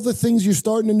 all the things you're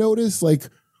starting to notice, like,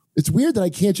 it's weird that I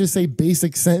can't just say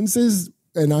basic sentences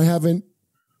and I haven't,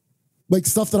 like,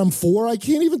 stuff that I'm for, I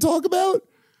can't even talk about.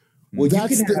 Well,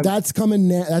 that's coming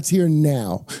now. That's here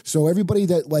now. So everybody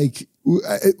that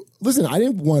listen, I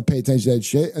didn't want to pay attention to that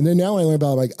shit, and then now I learn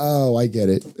about it, like, oh, I get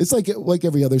it. It's like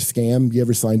every other scam you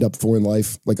ever signed up for in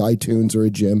life, like iTunes or a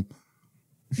gym.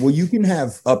 Well, you can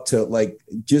have up to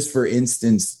just for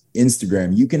instance,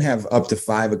 Instagram. You can have up to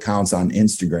 5 accounts on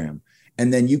Instagram.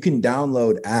 And then you can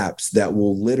download apps that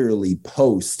will literally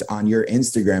post on your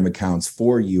Instagram accounts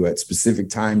for you at specific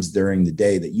times during the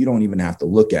day that you don't even have to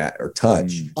look at or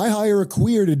touch. I hire a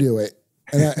queer to do it,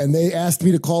 and they asked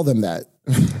me to call them that.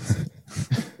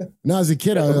 Now, as a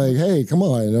kid, I was like, hey, come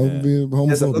on, don't be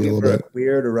homophobic a little bit. A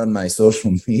queer to run my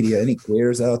social media. Any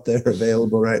queers out there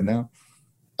available right now?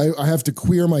 I have to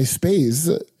queer my space.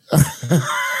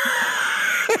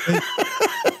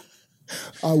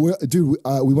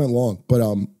 We went long, but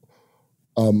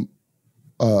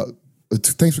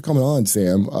thanks for coming on,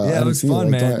 Sam. Yeah, it was fun,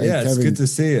 man. Yeah, Kevin, it's good to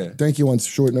see you. Thank you on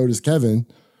short notice, Kevin.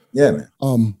 Yeah, man.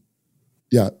 What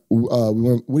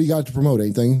do you got to promote?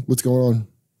 Anything? What's going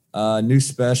on? New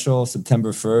special,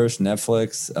 September 1st,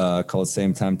 Netflix, called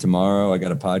Same Time Tomorrow. I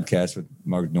got a podcast with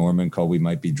Mark Norman called We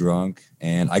Might Be Drunk.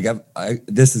 And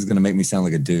this is going to make me sound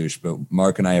like a douche, but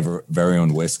Mark and I have our very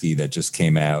own whiskey that just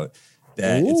came out.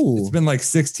 It's been like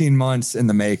 16 months in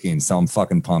the making, so I'm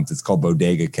fucking pumped. It's called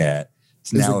Bodega Cat.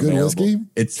 It's now available. Whiskey?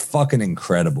 It's fucking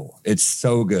incredible. It's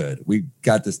so good. We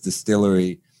got this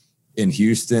distillery in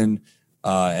Houston,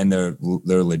 and they're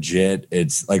legit.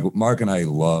 It's like Mark and I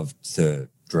love to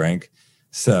drink,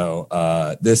 so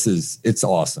it's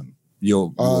awesome.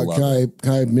 You'll love it.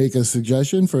 Can I make a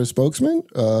suggestion for a spokesman?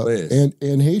 Please. Ann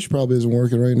Heche probably isn't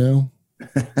working right now.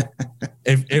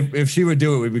 If she would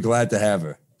do it, we'd be glad to have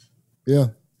her. Yeah.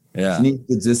 She needs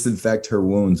to disinfect her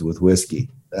wounds with whiskey.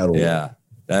 That'll work.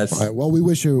 That's all right. Well, we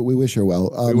wish her well. We wish her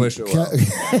well.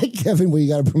 Kevin, what you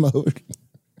got to promote?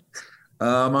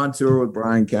 I'm on tour with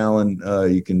Brian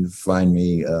Callen. You can find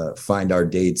me, find our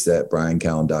dates at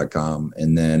briancallen.com.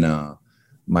 And then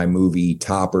my movie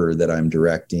Topper that I'm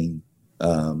directing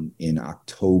in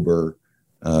October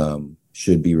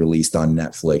should be released on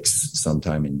Netflix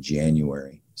sometime in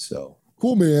January. So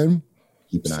cool, man.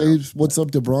 Keep an eye out. What's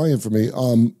up to Brian for me?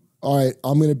 All right,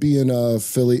 I'm going to be in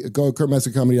Philly. Go to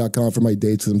kurtmetzgercomedy.com for my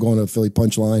dates. I'm going to Philly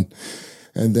Punchline.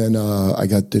 And then I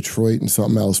got Detroit and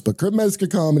something else. But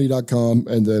kurtmetzgercomedy.com.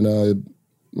 And then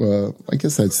I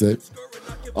guess that's it.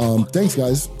 Thanks,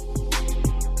 guys.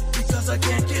 Because I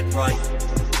can't get right.